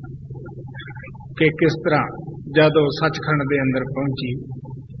ਕਿ ਕਿਸ ਤਰ੍ਹਾਂ ਜਦੋਂ ਸੱਚਖੰਡ ਦੇ ਅੰਦਰ ਪਹੁੰਚੀ,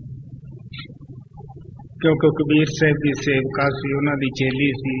 ਕਿਉਂਕਿ ਕਬੀਰ ਸਾਹਿਬ ਦੀ ਸੇਵਕਾ ਸੀ, ਉਹਨਾਂ ਦੀ ਚੇਲੀ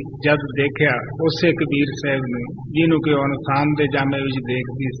ਸੀ। ਜਦ ਦੇਖਿਆ ਉਸੇ ਕਬੀਰ ਸਾਹਿਬ ਨੂੰ ਜਿਹਨੂੰ ਕਿ ਉਹ ਇਨਸਾਨ ਦੇ ਜਾਮੇ ਵਿੱਚ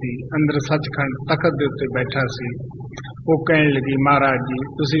ਦੇਖਦੀ ਸੀ, ਅੰਦਰ ਸੱਚਖੰਡ ਤਖਤ ਦੇ ਉੱਤੇ ਬੈਠਾ ਸੀ, ਉਹ ਕਹਿਣ ਲੱਗੀ, ਮਹਾਰਾਜ ਜੀ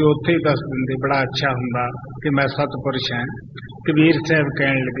ਤੁਸੀਂ ਉੱਥੇ ਹੀ ਦੱਸ ਦਿੰਦੇ ਬੜਾ ਅੱਛਾ ਹੁੰਦਾ ਕਿ ਮੈਂ ਸਤਪੁਰਸ਼ ਹਾਂ। ਕਬੀਰ ਸਾਹਿਬ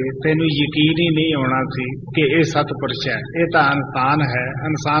ਕਹਿਣ ਲੱਗੇ, ਤੈਨੂੰ ਯਕੀਨ ਹੀ ਨਹੀਂ ਆਉਣਾ ਸੀ ਕਿ ਇਹ ਸਤਪੁਰਸ਼ ਹੈ, ਇਹ ਤਾਂ ਇਨਸਾਨ ਹੈ,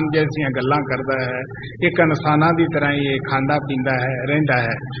 ਇਨਸਾਨ ਜੈਸੀਆਂ ਗੱਲਾਂ ਕਰਦਾ ਹੈ, ਇੱਕ ਇਨਸਾਨਾਂ ਦੀ ਤਰ੍ਹਾਂ ਹੀ ਇਹ ਖਾਂਦਾ ਪੀਂਦਾ ਹੈ, ਰਹਿੰਦਾ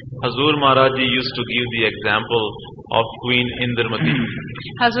ਹੈ। Hazur Maharaj Ji used to give the example of Queen Indramati.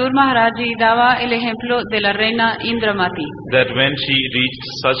 Hazur Maharaj Ji daba el ejemplo de la reina Indramati. That when she reached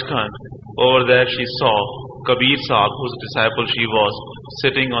Sachkhand, over there she saw Kabir Sahib, whose disciple she was,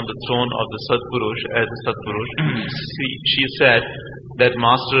 sitting on the throne of the Satpurush as a Satpurush. She said that,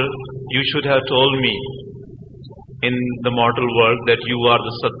 Master, you should have told me in the mortal world that you are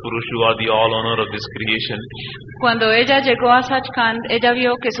the Satpurush, you are the all honor of this creation. Cuando ella llegó a Sachkhand, ella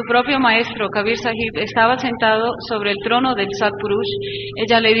vio que su propio maestro, Kabir Sahib, estaba sentado sobre el trono del Satpurush.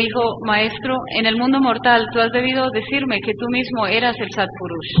 Ella le dijo, Maestro, en el mundo mortal tú has debido decirme que tú mismo eras el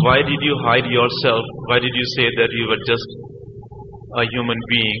Satpurush. Why did you hide yourself? Why did you say that you were just a human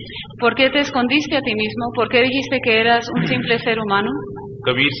being? ¿Por qué te escondiste a ti mismo? ¿Por qué dijiste que eras un simple ser humano?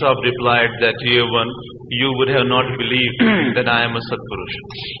 Kabir Sahib replied that, Dear one, you would have not believed that I am a Satpurush.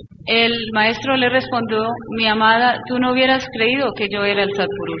 El maestro le respondió, mi amada, tú no hubieras creído que yo era el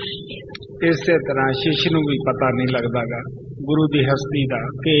Satpurush. ਇਸੇ ਤਰ੍ਹਾਂ ਸ਼ਿਸ਼ ਨੂੰ ਵੀ ਪਤਾ ਨਹੀਂ ਲੱਗਦਾਗਾ ਗੁਰੂ ਦੀ ਹਸਤੀ ਦਾ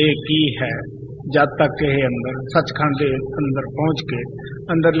ਕਿ ਇਹ ਕੀ ਹੈ, ਜਦ ਤੱਕ ਇਹ ਅੰਦਰ ਸੱਚਖੰਡ ਦੇ ਅੰਦਰ ਪਹੁੰਚ ਕੇ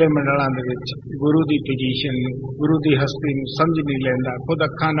ਅੰਦਰਲੇ ਮੰਡਲਾਂ ਦੇ ਵਿੱਚ ਗੁਰੂ ਦੀ ਪੋਜੀਸ਼ਨ ਨੂੰ, ਗੁਰੂ ਦੀ ਹਸਤੀ ਨੂੰ ਸਮਝ ਨਹੀਂ ਲੈਂਦਾ, ਖੁਦ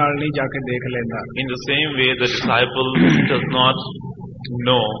ਅੱਖਾਂ ਨਾਲ ਨਹੀਂ ਜਾ ਕੇ ਦੇਖ ਲੈਂਦਾ। In the same way, the disciple does not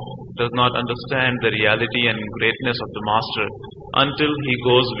know, does not understand the reality and greatness of the Master until he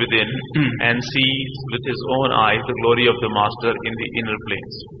goes within and sees with his own eyes the glory of the Master in the inner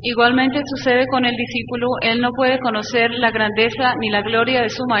planes. Igualmente sucede con el discípulo, él no puede conocer la grandeza ni la gloria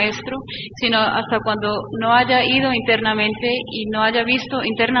de su maestro, sino hasta cuando no haya ido internamente y no haya visto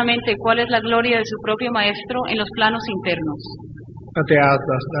internamente cuál es la gloria de su propio maestro en los planos internos. ਇਤਿਹਾਸ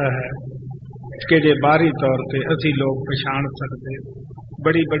ਦੱਸਦਾ ਹੈ ਕਿ ਜੇ ਬਾਹਰੀ ਤੌਰ ਤੇ ਅਸੀਂ ਲੋਕ ਪਛਾਣ ਸਕਦੇ,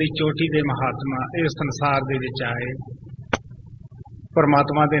 ਬੜੀ ਬੜੀ ਚੋਟੀ ਦੇ ਮਹਾਤਮਾ ਇਸ ਸੰਸਾਰ ਦੇ ਵਿੱਚ ਆਏ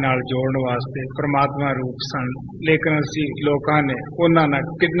ਪਰਮਾਤਮਾ ਦੇ ਨਾਲ ਜੋੜਨ ਵਾਸਤੇ, ਪਰਮਾਤਮਾ ਰੂਪ ਸਨ, ਲੇਕਿਨ ਅਸੀਂ ਲੋਕਾਂ ਨੇ ਉਹਨਾਂ ਨਾਲ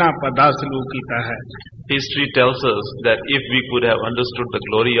ਕਿੰਨਾ ਭਦਾ ਸਲੂਕ ਕੀਤਾ ਹੈ। History tells us that if we could have understood the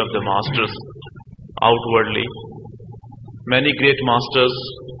glory of the Masters outwardly, many great Masters,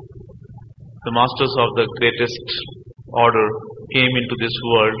 the Masters of the greatest order, came into this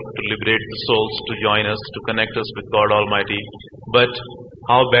world to liberate the souls, to join us, to connect us with God Almighty. But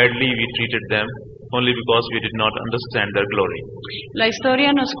how badly we treated them, only because we did not understand their glory. La historia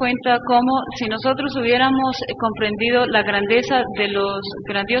nos cuenta cómo si nosotros hubiéramos comprendido la grandeza de los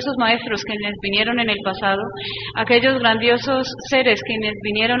grandiosos maestros quienes vinieron en el pasado, aquellos grandiosos seres quienes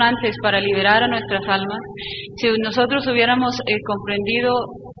vinieron antes para liberar a nuestras almas, si nosotros hubiéramos comprendido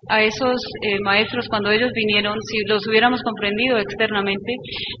a esos maestros cuando ellos vinieron, si los hubiéramos comprendido externamente,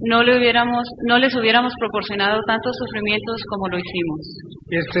 no les hubiéramos proporcionado tantos sufrimientos como lo hicimos.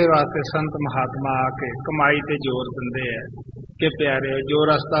 ਇਸੇ ਵਾਸਤੇ ਸੰਤ ਮਹਾਤਮਾ ਆ ਕੇ ਕਮਾਈ ਤੇ ਜ਼ੋਰ ਦਿੰਦੇ ਹੈ ਕਿ ਪਿਆਰਿਓ, ਜੋ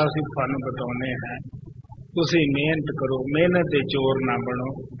ਰਸਤਾ ਅਸੀਂ ਤੁਹਾਨੂੰ ਬਤਾਉਂਦੇ ਹਾਂ, ਤੁਸੀਂ ਮਿਹਨਤ ਕਰੋ, ਮਿਹਨਤ ਦੇ ਚੋਰ ਨਾ ਬਣੋ,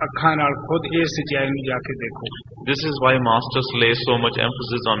 ਅੱਖਾਂ ਨਾਲ ਖੁਦ ਇਸ ਸੱਚਾਈ ਨੂੰ ਜਾ ਕੇ ਦੇਖੋ। This is why masters lay so much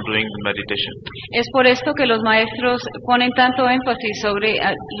emphasis on doing the meditation. Es por esto que los maestros ponen tanto énfasis sobre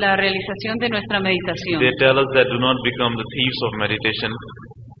la realización de nuestra meditación. They tell us that do not become the thieves of meditation.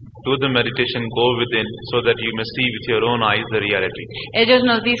 Do the meditation, go within, so that you may see with your own eyes the reality. Ellos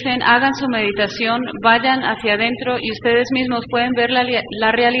nos dicen, hagan su meditación, vayan hacia adentro y ustedes mismos pueden ver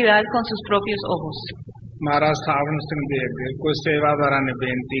la realidad con sus propios ojos. ਮਹਾਰਾਜ ਸਾਵਣ ਸਿੰਘ ਦੇ ਅੱਗੇ ਕੋਈ ਸੇਵਾਦਾਰਾਂ ਨੇ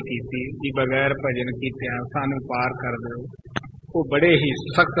ਬੇਨਤੀ ਕੀਤੀ ਕਿ ਬਗੈਰ ਭਜਨ ਕੀਤਿਆਂ ਸਾਨੂੰ ਪਾਰ ਕਰ ਦਿਓ। ਉਹ ਬੜੇ ਹੀ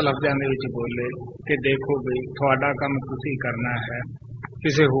ਸਖਤ ਲਫ਼ਜ਼ਾਂ ਦੇ ਵਿੱਚ ਬੋਲੇ ਕਿ ਦੇਖੋ ਬਈ, ਤੁਹਾਡਾ ਕੰਮ ਤੁਸੀਂ ਕਰਨਾ ਹੈ,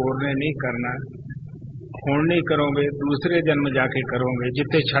 ਕਿਸੇ ਹੋਰ ਨੇ ਨਹੀਂ ਕਰਨਾ। ਹੁਣ ਨਹੀਂ ਕਰੋਗੇ, ਦੂਸਰੇ ਜਨਮ ਜਾ ਕੇ ਕਰੋਗੇ,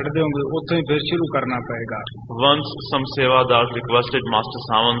 ਜਿੱਥੇ ਛੱਡ ਦਿਓਗੇ ਉੱਥੋਂ ਹੀ ਫਿਰ ਸ਼ੁਰੂ ਕਰਨਾ ਪਏਗਾ। Once some sevadars requested Master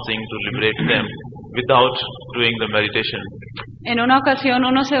Savan Singh to liberate them without doing the meditation. En una ocasión,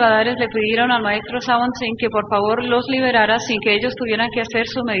 unos cebadores le pidieron al maestro Sant Singh que por favor los liberara sin que ellos tuvieran que hacer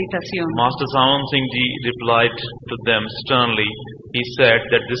su meditación. Master Sant Singh Ji replied to them sternly. He said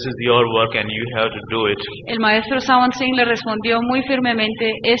that this is your work and you have to do it. El maestro Sant Singh le respondió muy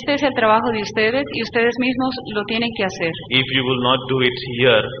firmemente, este es el trabajo de ustedes y ustedes mismos lo tienen que hacer. If you will not do it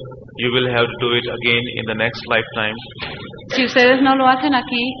here, you will have to do it again in the next lifetime. Si ustedes no lo hacen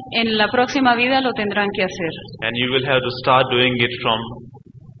aquí, en la próxima vida lo tendrán que hacer. And you will have to start doing it from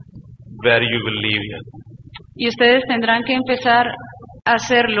where you will leave here. Y ustedes tendrán que empezar a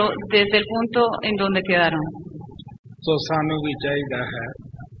hacerlo desde el punto en donde quedaron. ਸੋ ਸਾਨੂੰ ਵੀ ਚਾਹੀਦਾ ਹੈ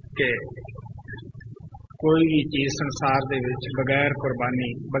ਕਿ ਕੋਈ ਵੀ ਚੀਜ਼ ਸੰਸਾਰ ਦੇ ਵਿੱਚ ਬਗੈਰ ਕੁਰਬਾਨੀ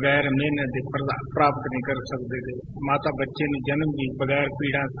ਬਗੈਰ ਮਿਹਨਤ ਦੇ ਪ੍ਰਾਪਤ ਨਹੀਂ ਕਰ ਸਕਦੇ ਗੇ। ਮਾਤਾ ਬੱਚੇ ਨੂੰ ਜਨਮ ਵੀ ਬਗੈਰ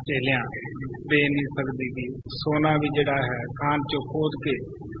ਪੀੜਾ ਝੇਲਿਆਂ ਦੇ ਨਹੀਂ ਸਕਦੀ ਗੀ। ਸੋਨਾ ਵੀ ਜਿਹੜਾ ਹੈ ਖਾਨ ਚੋਂ ਖੋਦ ਕੇ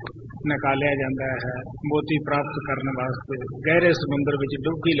ਨਿਕਾਲਿਆ ਜਾਂਦਾ ਹੈ। ਮੋਤੀ ਪ੍ਰਾਪਤ ਕਰਨ ਵਾਸਤੇ ਗਹਿਰੇ ਸਮੁੰਦਰ ਵਿੱਚ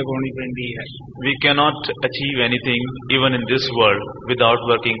ਡੁਬਕੀ ਲਗਾਉਣੀ ਪੈਂਦੀ ਹੈ। We cannot achieve anything even in this world without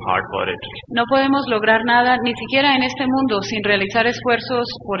working hard for it. No podemos lograr nada ni siquiera en este mundo sin realizar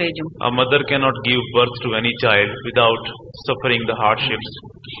esfuerzos por ello. A mother cannot give birth to any child without suffering the hardships.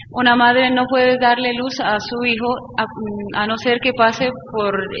 Una madre no puede darle luz a su hijo a no ser que pase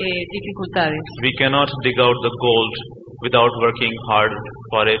por dificultades. We cannot dig out the gold without working hard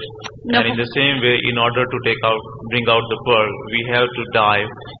for it. No. And in the same way, in order to bring out the pearl, we have to dive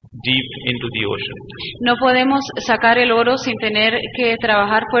deep into the ocean. No podemos sacar el oro sin tener que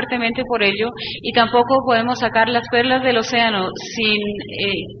trabajar fuertemente por ello y tampoco podemos sacar las perlas del océano sin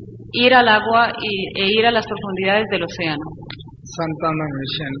ir al agua e ir a las profundidades del océano. ਸੰਤਾਂ ਦਾ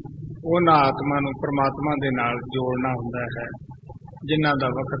mission ਉਹਨਾਂ ਆਤਮਾ ਨੂੰ ਪ੍ਰਮਾਤਮਾ ਦੇ ਨਾਲ ਜੋੜਨਾ ਹੁੰਦਾ ਹੈ ਜਿਨ੍ਹਾਂ ਦਾ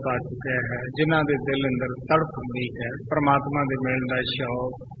ਵਕਤ ਆ ਚੁੱਕਿਆ ਹੈ, ਜਿਨ੍ਹਾਂ ਦੇ ਦਿਲ ਅੰਦਰ ਤੜਪ ਹੁੰਦੀ ਹੈ, ਪ੍ਰਮਾਤਮਾ ਦੇ ਮਿਲਣ ਦਾ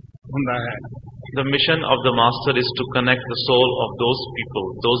ਸ਼ੌਕ ਹੁੰਦਾ ਹੈ। The mission of the Master is to connect the soul of those people,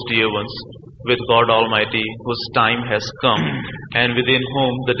 those dear ones, with God Almighty, whose time has come, and within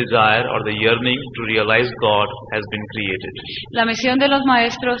whom the desire or the yearning to realize God has been created. La misión de los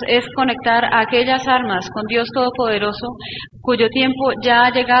maestros es conectar a aquellas almas con Dios Todopoderoso, cuyo tiempo ya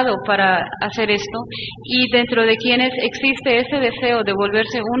ha llegado para hacer esto, y dentro de quienes existe ese deseo de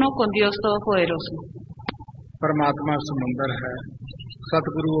volverse uno con Dios Todopoderoso. परमात्मा समुंदर है,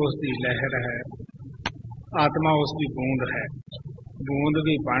 सतगुरु उसकी लहर है, आत्मा उसकी बूंद है। बूंद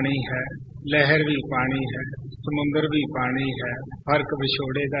भी पानी है, लहर भी पानी है, समुंदर भी पानी है। फर्क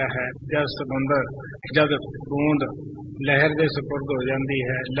विछोड़े का है जब समुंदर जब बूंद लहर के सुपुर्द हो जाती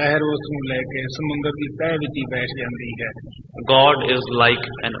है, लहर उसनूं लेके समुंदर की तह विच ही बैठ जाती है। God is like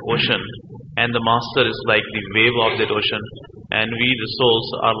an ocean, and the Master is like the wave of that ocean, and we, the souls,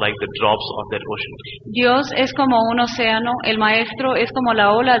 are like the drops of that ocean. Dios es como un océano, el Maestro es como la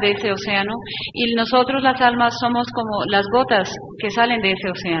ola de ese océano, y nosotros las almas somos como las gotas que salen de ese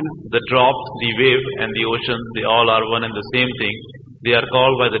océano. The drop, the wave, and the ocean, they all are one and the same thing. They are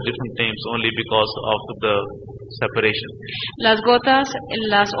called by the different names only because of the separation. Las gotas,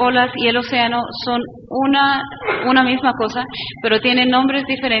 las olas y el océano son una misma cosa, pero tienen nombres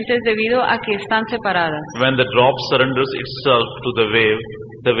diferentes debido a que están separadas. When the drop surrenders itself to the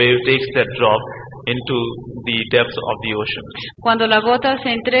wave takes that drop into the depths of the ocean. Cuando la gota se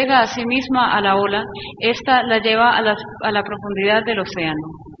entrega a sí misma a la ola, esta la lleva a la profundidad del océano.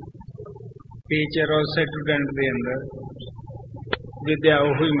 Teacher और student के अंदर विद्या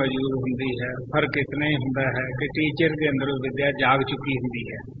ਉਹੀ ਮੌਜੂਦ ਹੁੰਦੀ ਹੈ। ਫਰਕ ਇਤਨਾ ਹੀ ਹੁੰਦਾ ਹੈ ਕਿ ਟੀਚਰ ਦੇ ਅੰਦਰ ਵਿਦਿਆ ਜਾਗ ਚੁੱਕੀ ਹੁੰਦੀ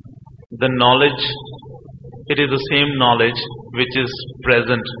ਹੈ। The knowledge, it is the same knowledge which is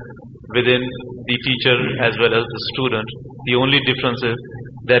present within the teacher as well as the student. The only difference is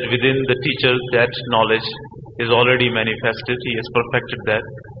that within the teacher that knowledge is already manifested, he has perfected that,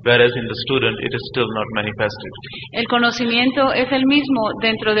 whereas in the student it is still not manifested. El conocimiento es el mismo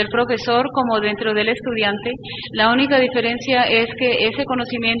dentro del profesor como dentro del estudiante. La única diferencia es que ese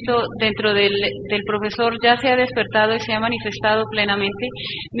conocimiento dentro del profesor ya se ha despertado y se ha manifestado plenamente,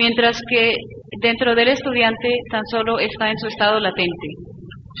 mientras que dentro del estudiante tan solo está en su estado latente.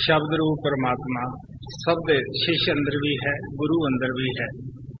 शब्द रूप परमात्मा सब दे शिष्य अंदर भी है, गुरु अंदर भी है।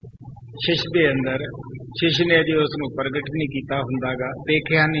 शिष्य दे अंदर शिष्य ने जो उसनूं प्रगट नहीं कीता हुंदागा,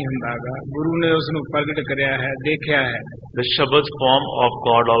 देखिया नहीं हुंदागा, गुरु ने उसनूं प्रगट करया है, देखिया है। The Shabad form of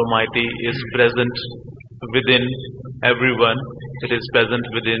God Almighty is present within everyone. It is present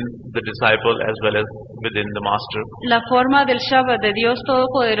within the disciple as well as within the master. La forma del Shabbat de Dios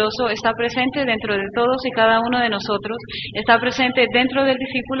Todopoderoso está presente dentro de todos y cada uno de nosotros, está presente dentro del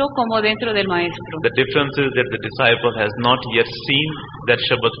discípulo como dentro del maestro. The difference is that the disciple has not yet seen that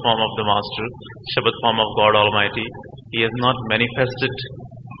Shabbat form of the master, Shabbat form of God Almighty. He has not manifested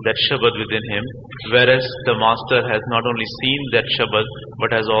that Shabad within him, whereas the Master has not only seen that Shabad,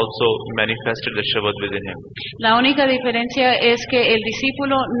 but has also manifested the Shabad within him. La única diferencia es que el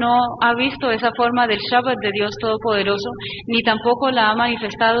discípulo no ha visto esa forma del Shabbat de Dios Todopoderoso, ni tampoco la ha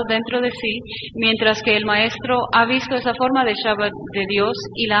manifestado dentro de sí, mientras que el Maestro ha visto esa forma del Shabbat de Dios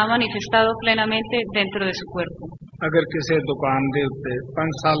y la ha manifestado plenamente dentro de su cuerpo. ਅਗਰ ਕਿਸੇ ਦੁਕਾਨ ਦੇ ਉੱਤੇ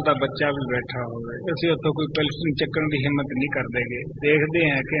 5 ਸਾਲ ਦਾ ਬੱਚਾ ਵੀ ਬੈਠਾ ਹੋਵੇ, ਅਸੀਂ ਉੱਥੋਂ ਕੋਈ ਪੈਲਸਨ ਚੱਕਣ ਦੀ ਹਿੰਮਤ ਨਹੀਂ ਕਰਦੇਗੇ। ਦੇਖਦੇ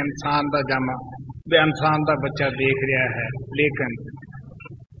ਹਾਂ ਕਿ ਇਨਸਾਨ ਦਾ ਜਾਮਾ ਇਨਸਾਨ ਦਾ ਬੱਚਾ ਦੇਖ ਰਿਹਾ ਹੈ, ਲੇਕਿਨ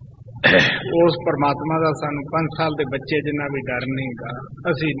ਉਸ ਪਰਮਾਤਮਾ ਦਾ ਸਾਨੂੰ 5 ਸਾਲ ਦੇ ਬੱਚੇ ਜਿੰਨਾ ਵੀ ਡਰ ਨਹੀਂਗਾ।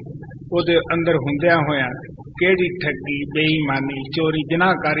 ਅਸੀਂ ਉਹਦੇ ਅੰਦਰ ਹੁੰਦਿਆਂ ਹੋਇਆਂ ਕਿਹੜੀ ਠੱਗੀ, ਬੇਈਮਾਨੀ, ਚੋਰੀ,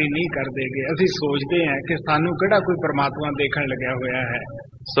 ਜਨਾਹਕਾਰੀ ਨਹੀਂ ਕਰਦੇਗੇ। ਅਸੀਂ ਸੋਚਦੇ ਹਾਂ ਕਿ ਸਾਨੂੰ ਕਿਹੜਾ ਕੋਈ ਪਰਮਾਤਮਾ ਦੇਖਣ ਲੱਗਿਆ ਹੋਇਆ ਹੈ।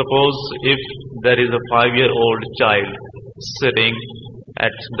 Suppose if there is a 5-year-old child sitting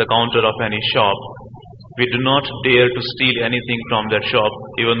at the counter of any shop, we do not dare to steal anything from that shop,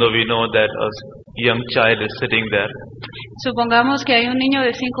 even though we know that a young child is sitting there. Supongamos que hay un niño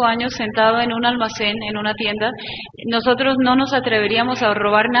de 5 años sentado en un almacén, en una tienda. Nosotros no nos atreveríamos a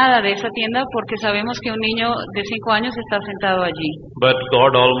robar nada de esa tienda porque sabemos que un niño de 5 años está sentado allí. But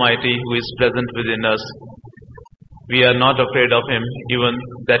God Almighty, who is present within us, we are not afraid of him even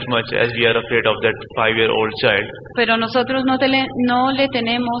that much as we are afraid of that 5-year-old child. Pero nosotros no le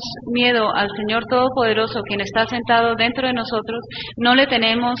tenemos miedo al Señor Todopoderoso, quien está sentado dentro de nosotros. No le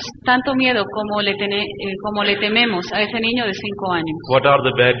tenemos tanto miedo como le tememos a ese niño de 5 años. What are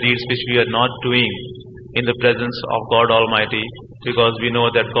the bad deeds which we are not doing in the presence of God Almighty, because we know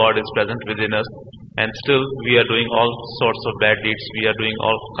that God is present within us, and still we are doing all sorts of bad deeds, we are doing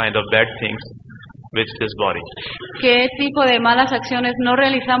all kind of bad things with this body. ¿Qué tipo de malas acciones no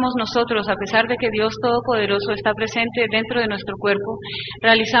realizamos nosotros a pesar de que Dios Todopoderoso está presente dentro de nuestro cuerpo?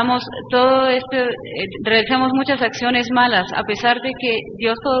 Realizamos muchas acciones malas a pesar de que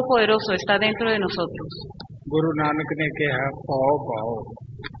Dios Todopoderoso está dentro de nosotros. Guru Nanak ने कहा पाओ पाओ,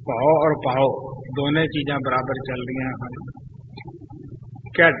 पाओ और पाओ दोनों चीज़ां बराबर चल रही हैं।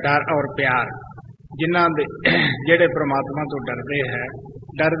 क्या डर और प्यार, जिन्हां दे जेड़े परमात्मा तो डरदे है,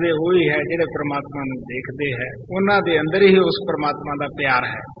 डरदे वही है जेड़े परमात्मा नूं देखदे है, उन्हां दे अंदर ही उस परमात्मा दा प्यार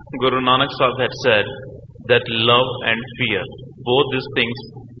है। Guru Nanak Sahib had said that love and fear, both these things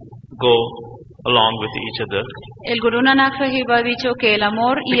go along with each other. El Guru Nanak Sahib ha dicho que el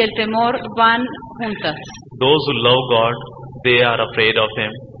amor y el temor van juntas. Those who love God, they are afraid of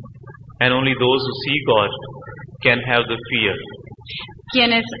him, and only those who see God can have the fear.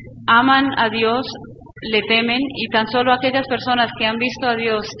 Quienes aman a Dios le temen, y tan solo aquellas personas que han visto a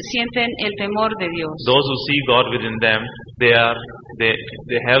Dios sienten el temor de Dios. Those who see God within them, they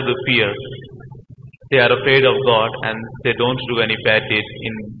have the fear. They are afraid of God, and they don't do any bad deed.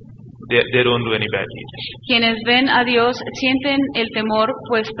 They don't do any bad deed. Quienes ven a Dios sienten el temor,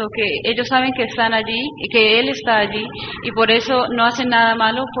 puesto que ellos saben que están allí y que Él está allí, y por eso no hacen nada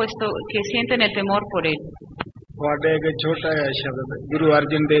malo, puesto que sienten el temor por Él. ਤੁਹਾਡੇ ਇੱਕ ਛੋਟਾ ਜਿਹਾ ਸ਼ਬਦ ਗੁਰੂ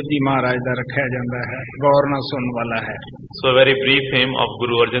ਅਰਜਨ ਦੇਵ ਜੀ ਮਹਾਰਾਜ ਦਾ ਰੱਖਿਆ ਜਾਂਦਾ ਹੈ, ਗੌਰ ਨਾਲ ਸੁਣਨ ਵਾਲਾ ਹੈ। So a very brief hymn of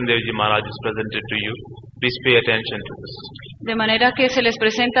Guru Arjan Dev Ji Maharaj is presented to you. Please pay attention to this. De manera que se les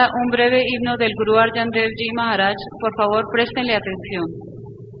presenta un breve himno del Guru Arjan Dev Ji Maharaj. Por favor, préstenle atención.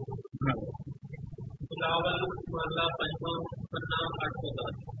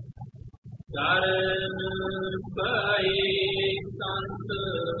 चरण पाए संत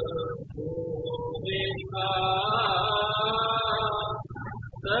होवेगा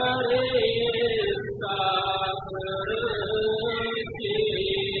करे सागर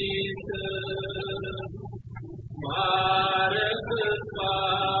चेत मार्ग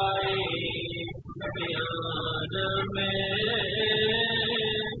पाए ज्ञान में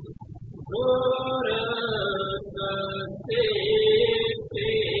घोर सत्य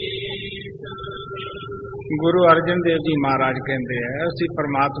ਗੁਰੂ ਅਰਜਨ ਦੇਵ ਜੀ ਮਹਾਰਾਜ ਕਹਿੰਦੇ ਆ, ਅਸੀਂ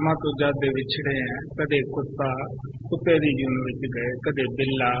ਪਰਮਾਤਮਾ ਤੋਂ ਜਦ ਦੇ ਵਿਛੜੇ ਆ, ਕਦੇ ਕੁੱਤੇ ਦੀ ਜੂਨ ਵਿੱਚ ਗਏ, ਕਦੇ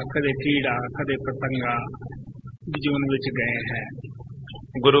ਬਿੱਲਾ, ਕਦੇ ਕੀੜਾ, ਕਦੇ ਪਤੰਗਾ ਦੀ ਜੂਨ ਵਿੱਚ ਗਏ ਹੈ।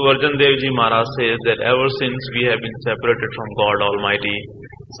 Guru Arjan Dev Ji Maharaj says that ever since we have been separated from God Almighty,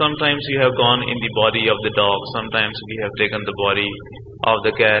 sometimes we have gone in the body of the dog, sometimes we have taken the body of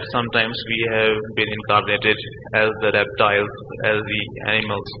the cat, sometimes we have been incarnated as the reptiles, as the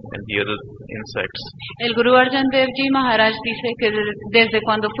animals and the other insects. El Guru Arjan Dev Ji Maharaj dice que desde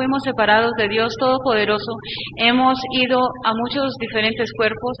cuando fuimos separados de Dios Todopoderoso hemos ido a muchos diferentes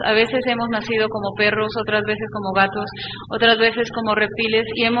cuerpos. A veces hemos nacido como perros, otras veces como gatos, otras veces como reptiles,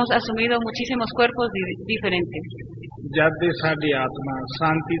 y hemos asumido muchísimos cuerpos diferentes. ਜਦ ਦੀ ਸਾਡੀ ਆਤਮਾ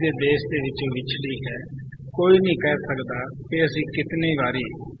ਸ਼ਾਂਤੀ ਦੇ ਦੇਸ਼ ਦੇ ਵਿੱਚ ਵਿਛੜੀ ਹੈ, ਕੋਈ ਨਹੀਂ ਕਹਿ ਸਕਦਾ ਕਿ ਅਸੀਂ ਕਿਤਨੀ ਵਾਰੀ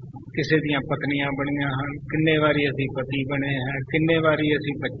ਕਿਸੇ ਦੀਆਂ ਪਤਨੀਆਂ ਬਣੀਆਂ ਹਨ, ਕਿੰਨੇ ਵਾਰੀ ਅਸੀਂ ਪਤੀ ਬਣੇ ਹਾਂ, ਕਿੰਨੇ ਵਾਰੀ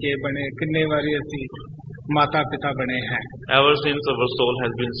ਅਸੀਂ ਬੱਚੇ ਬਣੇ, ਕਿੰਨੇ ਵਾਰੀ ਅਸੀਂ ਮਾਤਾ ਪਿਤਾ ਬਣੇ हैं. Ever since our soul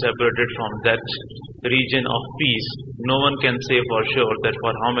has been separated from that region of peace, no one can say for sure that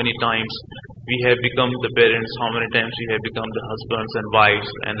for how many times we have become the parents, how many times we have become the husbands and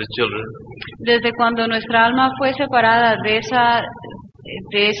wives and the children. Desde cuando nuestra alma fue separada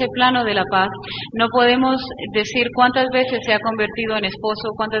de ese plano de la paz, no podemos decir cuántas veces se ha convertido en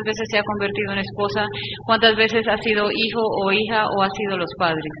esposo, cuántas veces se ha convertido en esposa, cuántas veces ha sido hijo o hija o ha sido los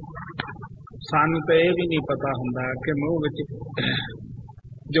padres. ਸਾਨੂੰ ਤਾਂ ਇਹ ਵੀ ਨਹੀਂ ਪਤਾ ਹੁੰਦਾ ਕਿ ਮੂੰਹ ਵਿੱਚ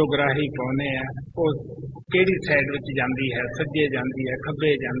ਜੋ ਗਰਾਹੀ ਪਾਉਨੇ ਆ ਉਹ ਕਿਹੜੀ ਸਾਈਡ ਵਿੱਚ ਜਾਂਦੀ ਹੈ, ਸੱਜੇ ਜਾਂਦੀ ਹੈ,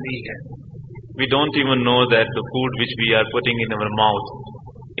 ਖੱਬੇ ਜਾਂਦੀ ਹੈ. We don't even know that the food which we are putting in our mouth,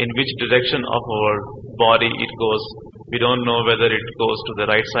 in which direction of our body it goes. We don't know whether it goes to the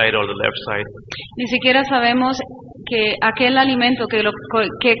right side or the left side. Ni siquiera sabemos que aquel alimento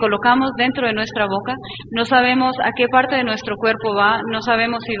que colocamos dentro de nuestra boca, no sabemos a qué parte de nuestro cuerpo va, no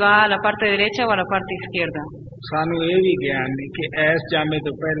sabemos si va a la parte derecha o a la parte izquierda. ਸਾਨੂੰ ਇਹ ਵੀ ਗਿਆਨ ਨਹੀਂ ਕਿ ਇਸ ਜਾਮੇ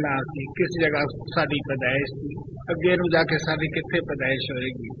ਤੋਂ ਪਹਿਲਾਂ ਅਸੀਂ ਕਿਸ ਜਗ੍ਹਾ ਸਾਡੀ ਪੈਦਾਇਸ਼ ਸੀ, ਅੱਗੇ ਨੂੰ ਜਾ ਕੇ ਸਾਡੀ ਕਿੱਥੇ ਪੈਦਾਇਸ਼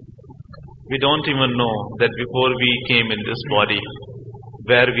ਹੋਏਗੀ. We don't even know that before we came in this body,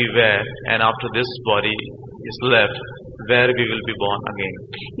 where we were, and after this body is left, where we will be born again.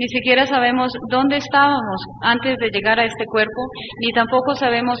 Ni siquiera sabemos dónde estábamos antes de llegar a este cuerpo, ni tampoco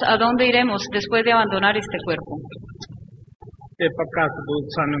sabemos a dónde iremos después de abandonar este cuerpo. ਇਹ ਪੱਕਾ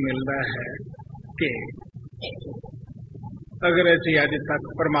ਸਬੂਤ ਸਾਨੂੰ ਮਿਲਦਾ ਹੈ ਕਿ ਅਗਰ ਅਸੀਂ ਅੱਜ ਤੱਕ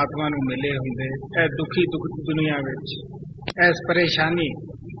ਪਰਮਾਤਮਾ ਨੂੰ ਮਿਲੇ ਹੁੰਦੇ, ਇਹ ਦੁਖੀ ਦੁਨੀਆ ਵਿੱਚ, ਇਸ ਪਰੇਸ਼ਾਨੀ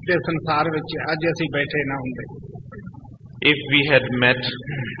ਦੇ ਸੰਸਾਰ ਵਿੱਚ ਅੱਜ ਅਸੀਂ ਬੈਠੇ ਨਾ ਹੁੰਦੇ. If we had met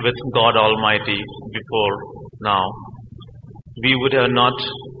with God Almighty before now, we would have not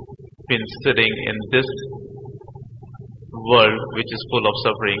been sitting in this world which is full of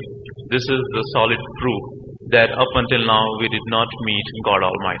suffering. This is the solid proof that up until now we did not meet God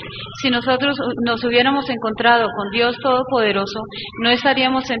Almighty. Si nosotros nos hubiéramos encontrado con Dios Todopoderoso, no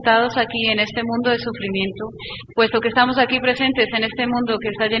estaríamos sentados aquí en este mundo de sufrimiento, puesto que estamos aquí presentes en este mundo que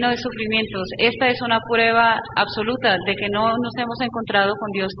está lleno de sufrimientos. Esta es una prueba absoluta de que no nos hemos encontrado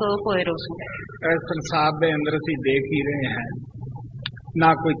con Dios Todopoderoso. ਇਸ ਸੰਸਾਰ ਦੇ ਅੰਦਰ ਅਸੀਂ ਦੇਖ ਹੀ ਰਹੇ ਹਾਂ, ਨਾ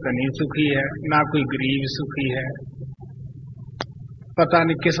ਕੋਈ ਧਨੀ ਸੁਖੀ ਹੈ, ਨਾ ਕੋਈ ਗਰੀਬ ਸੁਖੀ ਹੈ. ਪਤਾ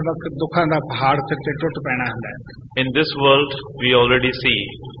ਨਹੀਂ ਕਿਸ ਵਕਤ ਦੁੱਖਾਂ ਦਾ ਪਹਾੜ ਸਿਰ ਤੇ ਟੁੱਟ ਪੈਣਾ ਹੁੰਦਾ ਹੈ. In this world, we already see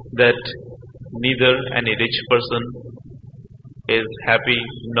that neither any rich person is happy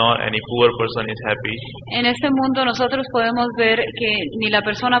nor any poor person is happy. En este mundo nosotros podemos ver que ni la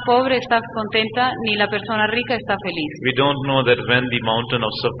persona pobre está contenta ni la persona rica está feliz. We don't know that when the mountain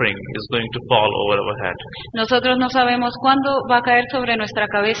of suffering is going to fall over our head. Nosotros no sabemos cuándo va a caer sobre nuestra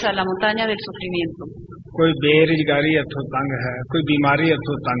cabeza la montaña del sufrimiento. कोई बेरोजगारी हथों तंग है, कोई बीमारी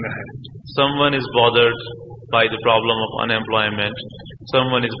हथों तंग है. Someone is bothered by the problem of unemployment.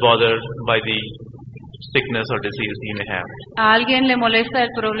 Someone is bothered by the sickness or disease he may have. A alguien le molesta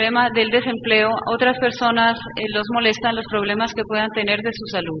el problema del desempleo, otras personas los molestan los problemas que puedan tener de su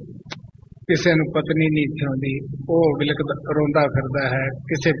salud. ਕਿਸੇ ਨੂੰ ਪਤਨੀ ਨਹੀਂ ਥਿਆਉਂਦੀ, ਉਹ ਵਿਲਕਦਾ ਰੋਂਦਾ ਫਿਰਦਾ ਹੈ.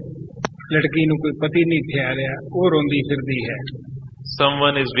 ਕਿਸੇ ਲੜਕੀ ਨੂੰ ਕੋਈ ਪਤੀ ਨਹੀਂ ਥਿਆ ਰਿਹਾ, ਉਹ ਰੋਂਦੀ ਫਿਰਦੀ ਹੈ.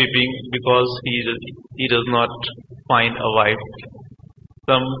 Someone is weeping because he does not find a wife.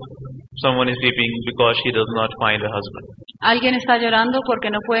 Someone is weeping because she does not find a husband. Alguien está llorando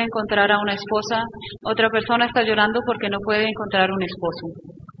porque no puede encontrar a una esposa, otra persona está llorando porque no puede encontrar un esposo.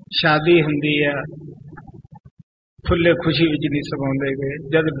 शादी ਹੁੰਦੀ ਹੈ, ਫੁੱਲੇ ਖੁਸ਼ੀ ਵਿੱਚ ਨਹੀਂ ਸਮਾਉਂਦੇ ਗਏ.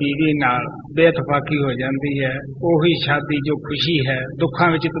 ਜਦ ਬੀਵੀ ਨਾਲ ਬੇਇਤਫਾਕੀ ਹੋ ਜਾਂਦੀ ਹੈ, ਉਹੀ ਸ਼ਾਦੀ ਜੋ ਖੁਸ਼ੀ ਹੈ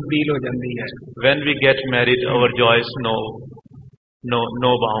ਦੁੱਖਾਂ ਵਿੱਚ ਤਬਦੀਲ ਹੋ ਜਾਂਦੀ ਹੈ. When we get married, our joys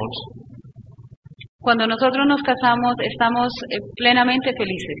no bounds. Cuando nosotros nos casamos estamos plenamente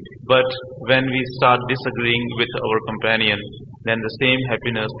felices. But when we start disagreeing with our companion, then the same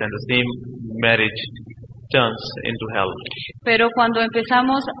happiness and the same marriage turns into hell. Pero cuando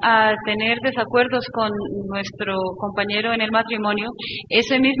empezamos a tener desacuerdos con nuestro compañero en el matrimonio,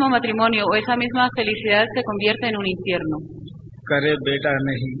 ese mismo matrimonio o esa misma felicidad se convierte en un infierno. करे बेटा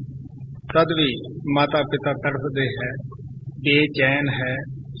नहीं, तद भी माता पिता तड़पते हैं, बेचैन है.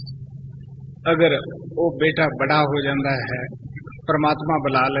 अगर वो बेटा बड़ा हो जाता है, परमात्मा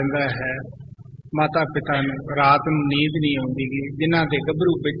बुला लेंदा है, माता पिता ਨੂੰ ਰਾਤ ਨੂੰ ਨੀਂਦ ਨਹੀਂ ਆਉਂਦੀ ਗੀ. ਜਿਨ੍ਹਾਂ ਦੇ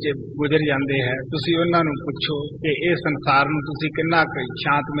ਗੱਭਰੂ ਬੱਚੇ ਗੁਜ਼ਰ ਜਾਂਦੇ ਹੈ, ਤੁਸੀਂ ਉਹਨਾਂ ਨੂੰ ਪੁੱਛੋ ਕਿ ਇਹ ਸੰਸਾਰ ਨੂੰ ਤੁਸੀਂ ਕਿੰਨਾ ਕੁ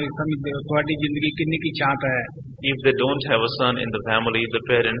ਸ਼ਾਂਤਮਈ ਸਮਝਦੇ ਹੋ, ਤੁਹਾਡੀ ਜ਼ਿੰਦਗੀ ਕਿੰਨੀ ਕੁ ਸ਼ਾਂਤ ਹੈ. If they don't have a son in the family, the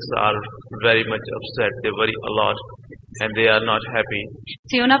parents are very much upset. They worry a lot and they are not happy.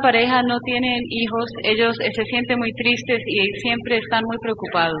 Si una pareja no tiene hijos, ellos se sienten muy tristes y siempre están muy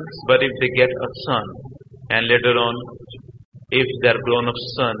preocupados. But if they get a son and later on if their grown-up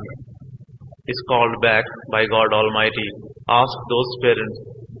son is called back by God Almighty, ask those parents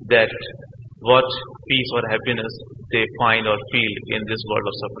that what peace or happiness they find or feel in this world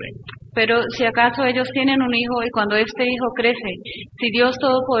of suffering. Pero si acaso ellos tienen un hijo y cuando este hijo crece, si Dios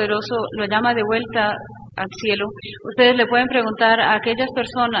Todopoderoso lo llama de vuelta al cielo, ustedes le pueden preguntar a aquellas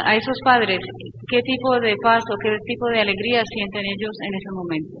personas, a esos padres, qué tipo de paz o qué tipo de alegría sienten ellos en ese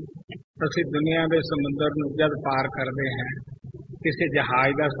momento. ਅਸੀਂ ਦੁਨੀਆ ਦੇ ਸਮੁੰਦਰ ਨੂੰ ਜਦ ਪਾਰ ਕਰਦੇ ਹਾਂ ਕਿਸੇ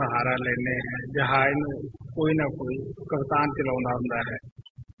ਜਹਾਜ਼ ਦਾ ਸਹਾਰਾ ਲੈਂਦੇ ਹਾਂ ਜਹਾਜ਼ ਨੂੰ ਕੋਈ ਨਾ ਕੋਈ ਕਪਤਾਨ ਚਲਾਉਂਦਾ ਹੁੰਦਾ ਹੈ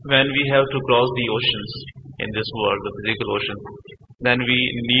When we have to cross the oceans in this world, the physical ocean, then we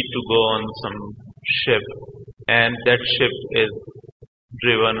need to go on some ship, and that ship is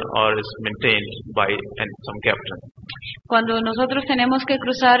driven or is maintained by some captain. Cuando nosotros tenemos que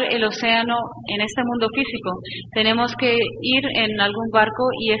cruzar el océano en este mundo físico, tenemos que ir en algún barco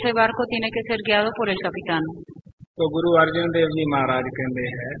y ese barco tiene que ser guiado por el capitán. तो गुरु अर्जन देव जी महाराज कहते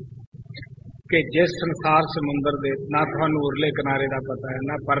हैं कि जिस संसार समुंदर दे ना ਤੁਹਾਨੂੰ ਉਰਲੇ ਕਿਨਾਰੇ ਦਾ ਪਤਾ ਹੈ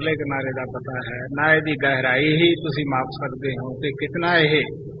ਨਾ ਪਰਲੇ ਕਿਨਾਰੇ ਦਾ ਪਤਾ ਹੈ ਨਾ ਇਹਦੀ ਗਹਿਰਾਈ ਹੀ ਤੁਸੀਂ ਮਾਪ ਸਕਦੇ ਹੋ ਤੇ ਕਿੰਨਾ ਇਹ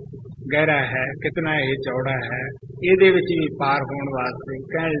ਗਹਿਰਾ ਹੈ ਕਿੰਨਾ ਇਹ ਚੌੜਾ ਹੈ ਇਹਦੇ ਵਿੱਚ ਵੀ ਪਾਰ ਹੋਣ ਵਾਸਤੇ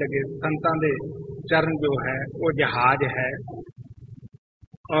ਕਹਿਣ ਲੱਗੇ ਸੰਤਾਂ ਦੇ ਚਰਨ ਜੋ ਹੈ ਉਹ ਜਹਾਜ਼ ਹੈ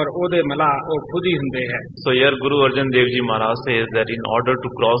ਔਰ ਉਹਦੇ ਮਲਾ ਉਹ ਖੁਦ ਹੀ ਹੁੰਦੇ ਹੈ So here Guru Arjan Dev Ji Maharaj says that in order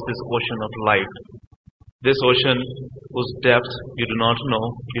to cross this ocean of life, this ocean whose depth you do not know,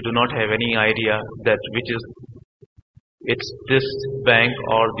 you do not have any idea that which is it's this bank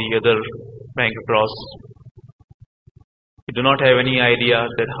or the other bank across. You do not have any idea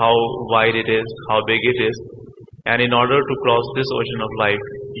that how wide it is, how big it is. And in order to cross this ocean of life,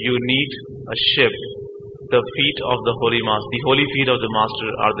 you need a ship. The feet of the Holy Master, the holy feet of the Master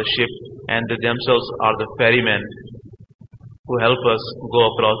are the ship, and they themselves are the ferrymen who help us go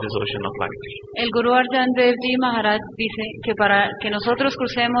across this ocean of life. El Guru Arjan Dev Ji Maharaj dice que para que nosotros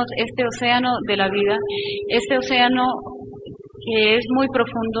crucemos este océano de la vida, este océano que es muy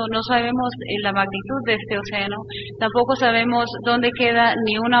profundo, no sabemos la magnitud de este océano, tampoco sabemos dónde queda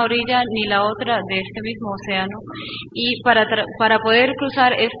ni una orilla ni la otra de este mismo océano, y para poder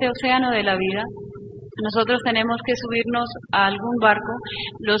cruzar este océano de la vida, nosotros tenemos que subirnos a algún barco.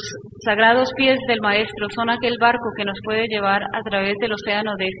 Los sagrados pies del Maestro son aquel barco que nos puede llevar a través del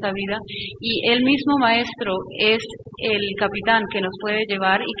océano de esta vida, y el mismo Maestro es el capitán que nos puede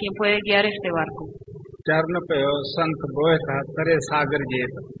llevar y quien puede guiar este barco. ਚਰਨ ਭਇਓ ਸੰਤ ਬੋਹਿ ਤਰੇ ਸਾਗਰ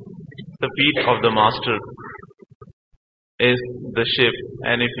ਜੇਤ The feet of the Master is the ship,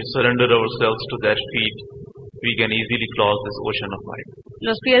 and if we surrender ourselves to that feet, we can easily cross this ocean of life.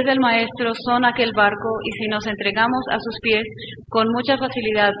 Los pies del Maestro son aquel barco, y si nos entregamos a sus pies, con mucha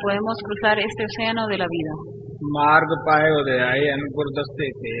facilidad podemos cruzar este océano de la vida. ਮਾਰਗ ਪਾਏ ਉਹਦੇ ਆਏ ਅਨੁਗੁਰ ਦਸਤੇ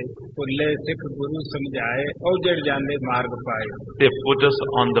ਤੇ ਭੁੱਲੇ ਸਿੱਖ ਗੁਰੂ ਸਮਝਾਏ ਔਜੜ ਜਾਂਦੇ ਮਾਰਗ ਪਾਏ They put us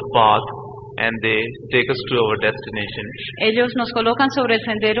on the path and they take us to our destination. Ellos nos colocan sobre el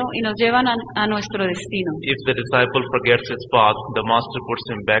sendero y nos llevan a nuestro destino. If the disciple forgets his path, the Master puts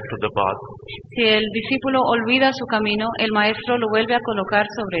him back to the path. Si el discípulo olvida su camino, el Maestro lo vuelve a colocar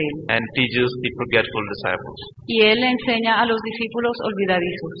sobre él. And teaches the forgetful disciples. Y él le enseña a los discípulos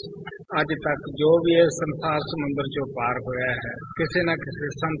olvidadizos. ਅੱਜ ਤੱਕ ਜੋ ਵੀ ਇਹ ਸੰਸਾਰ ਸਮੁੰਦਰ ਚੋਂ ਪਾਰ ਹੋਇਆ ਹੈ ਕਿਸੇ ਨਾ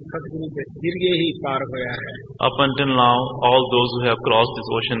ਕਿਸੇ ਸੰਤ ਸਤਿਗੁਰੂ ਦੇ ਜ਼ਰੀਏ ਹੀ ਪਾਰ ਹੋਇਆ ਹੈ Up until now, all those who have crossed this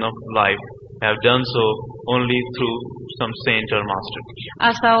ocean of life have done so only through some saint or master.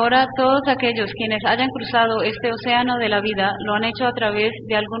 Hasta ahora, todos aquellos quienes hayan cruzado este océano de la vida lo han hecho a través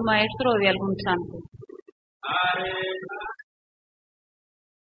de algún maestro o de algún santo.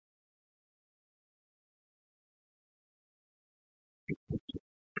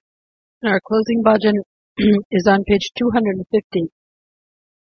 Our closing bhajan is on page 250.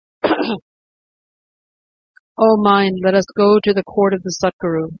 O mind, let us go to the court of the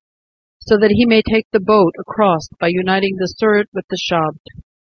Satguru, so that he may take the boat across by uniting the Surat with the Shabd.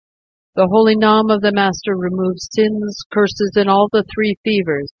 The holy Nam of the Master removes sins, curses, and all the three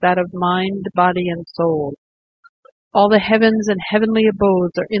fevers, that of mind, body, and soul. All the heavens and heavenly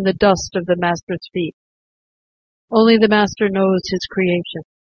abodes are in the dust of the Master's feet. Only the Master knows his creation.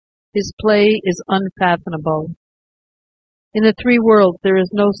 His play is unfathomable. In the three worlds there is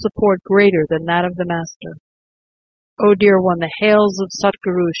no support greater than that of the Master. O dear one, the hails of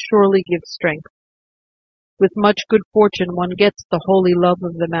Satguru surely give strength. With much good fortune one gets the holy love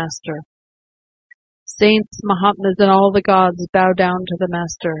of the Master. Saints, Mahatmas, and all the gods bow down to the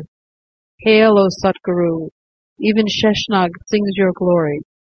Master. Hail, O Satguru! Even Sheshnag sings your glory.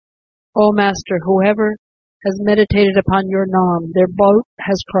 O Master, whoever has meditated upon your Nam, their boat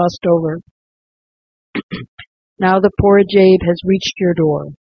has crossed over. Now the poor jade has reached your door.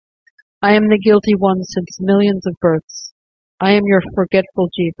 I am the guilty one since millions of births. I am your forgetful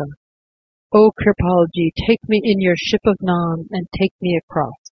Jiva. O Kripalji, take me in your ship of Nam and take me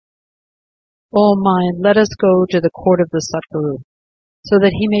across. All mine, let us go to the court of the Satguru, so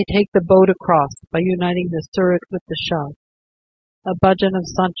that he may take the boat across by uniting the Surat with the Shah. A bhajan of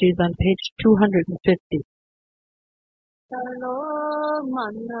Sanchi's on page 250. Chalo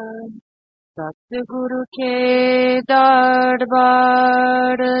man Satguru ke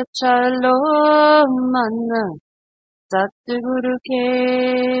darbar, chalo man Satguru ke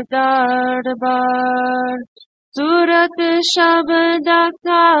darbar, सूरत शब्द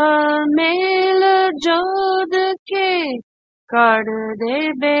का mail जोड़ के कर दे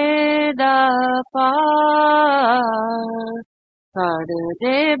बेड़ा पार, कर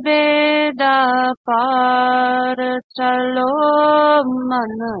दे बेड़ा पार। चलो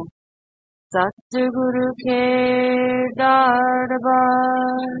मन सतगुरु के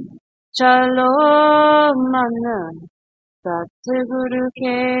दरबार, चलो मन सतगुरु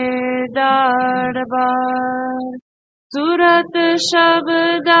के दरबार, सूरत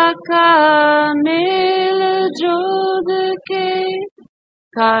शब्द का मेल जोड़ के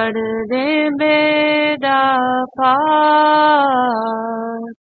कर दे बेड़ा पार,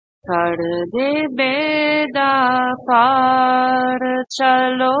 कर दे बेड़ा पार।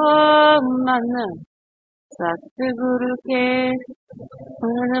 चलो मन सतगुरु के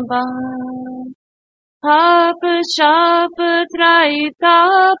दरबार, पाप शाप त्राई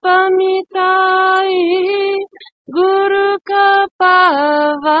ताप मिटाई, गुरु का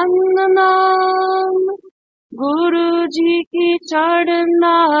पावन नाम, गुरु जी की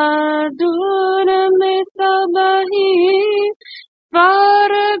चढ़ना दूर में सब ही,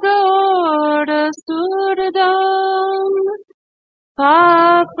 पार गौड़ सुरदाम।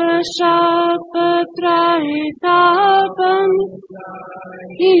 पाप शाप त्राई ताप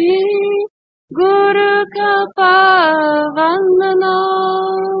मिटाई, गुरु का पावन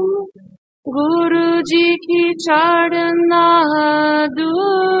नाम, गुरु जी की चढ़ना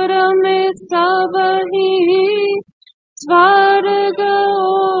दूर में सब ही, स्वर्ग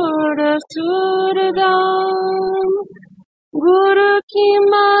और सुरधाम। गुरु की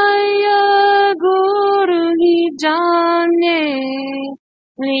माया गुरु ही जाने,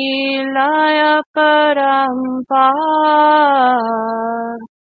 लीलाया परंपार,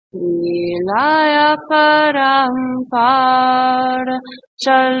 लीलाया परंपार।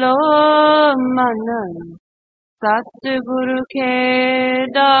 चलो मन सतगुरु के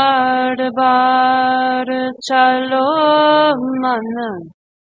दरबार, चलो मन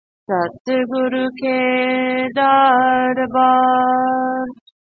सतगुरु के दरबार,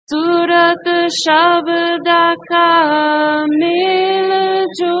 सूरत शब्द का मेल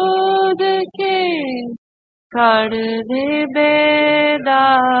जोड़ के कर दे बेड़ा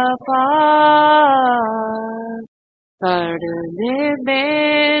पार, कर दे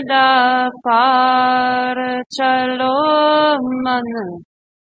बेड़ा पार। चलो मन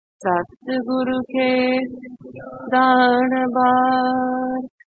सतगुरु के दरबार,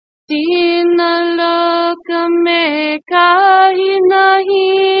 तीन लोक में काई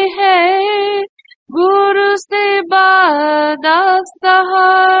नहीं है, गुरु से बादा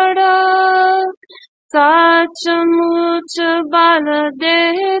सहारा, सचमुच बल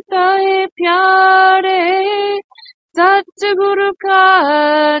देता है प्यारे, सतगुरु का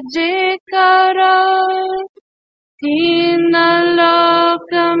जयकारा। तीन लोक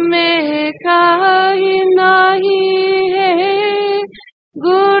में काई नहीं है,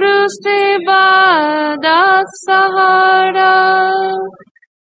 गुरु से बादा सहारा,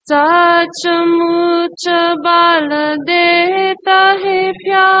 सचमुच बल देता है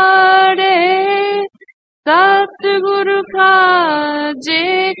प्यारे, सतगुरु का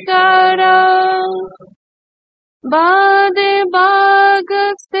जयकारा। बादे बाग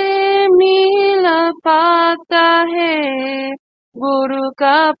से मिल पाता है, गुरु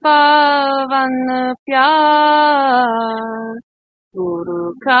का पावन प्यार, गुरु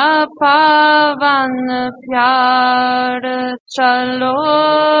का पावन प्यार। चलो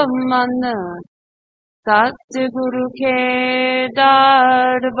मन सतगुरु के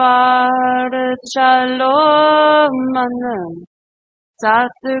दरबार, चलो मन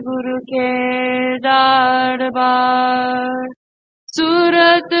सतगुरु के दरबार,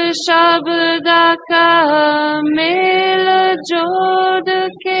 सूरत शब्द का मेल जोड़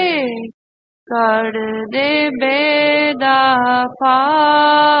के कर दे बेड़ा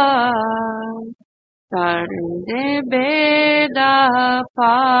पार, कर दे बेड़ा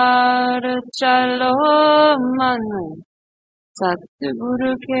पार। चलो मन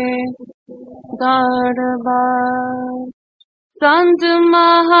सतगुरु के दरबार, संत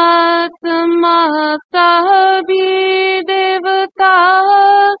महात्मा सभी देवता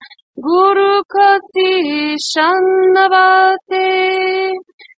गुरु खसी शनवाते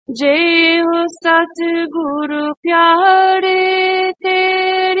जय हो सतगुरु प्यारे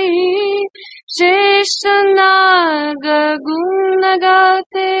तेरी श्रेष्ठ नाग गुण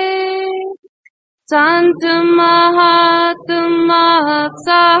गाते संत महात्मा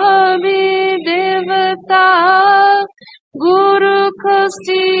सभी देवता गुरु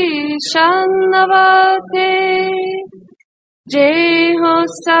खुशी शनवाते जय हो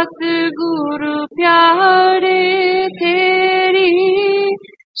सतगुरु प्यारे तेरी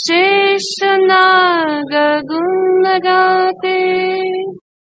श्रेष्ठ नाग गुण गाते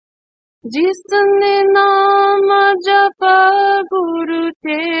जिसने नाम जपा गुरु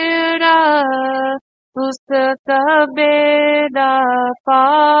तेरा उसका बेड़ा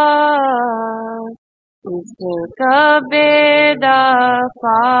पार उसका बेड़ा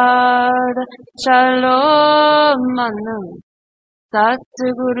पार चलो मन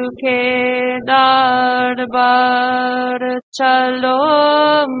सतगुरु के दरबार चलो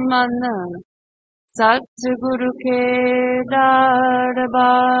मन सतगुरु के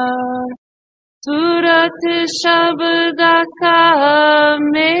दरबार सूरत शब्द का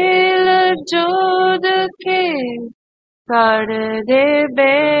मेल जोड़ के कर दे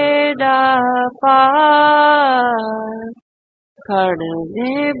बेड़ा पार कर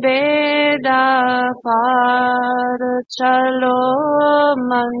दे बेड़ा पार चलो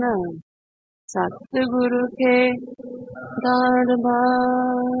मन सतगुरु के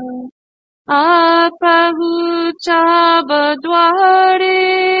दरबार आप ऊंचा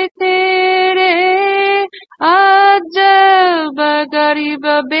द्वारे तेरे आज गरीब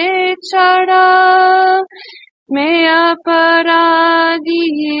बेचारा मैं अपराधी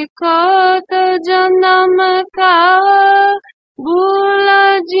को तो जन्म का भूला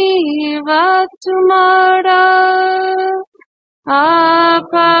जीवा तुम्हारा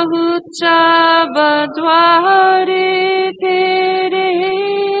आप ऊंचा द्वारे तेरे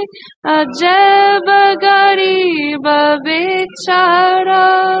अजब गरीब बेचारा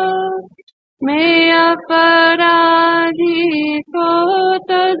मैं अपराधी को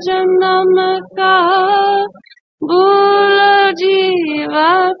तो जन्म का भूल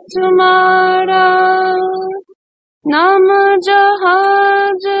जीवा तुम्हारा नाम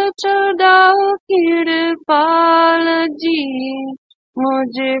जहाज चढ़ाओ कृपाल जी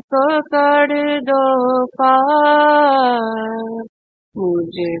मुझको कर दो पार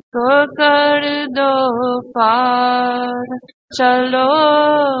मुझको कर दो पार चलो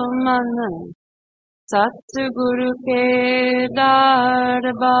मन सतगुरु के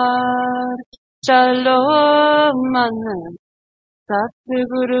दरबार चलो मन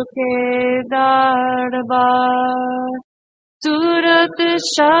सतगुरु के दरबार सूरत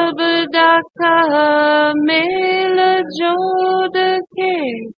शब्द का मेल जोड़ के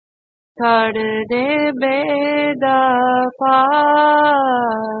कर दे बेड़ा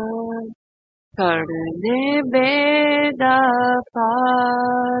पार कर दे बेड़ा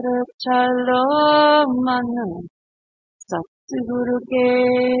पार चलो मन सतगुरु के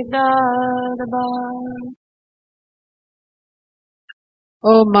दरबार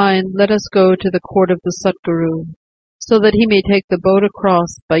O mind, let us go to the court of the Satguru, so that he may take the boat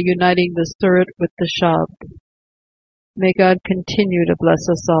across by uniting the surat with the shabd. May God continue to bless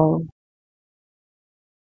us all.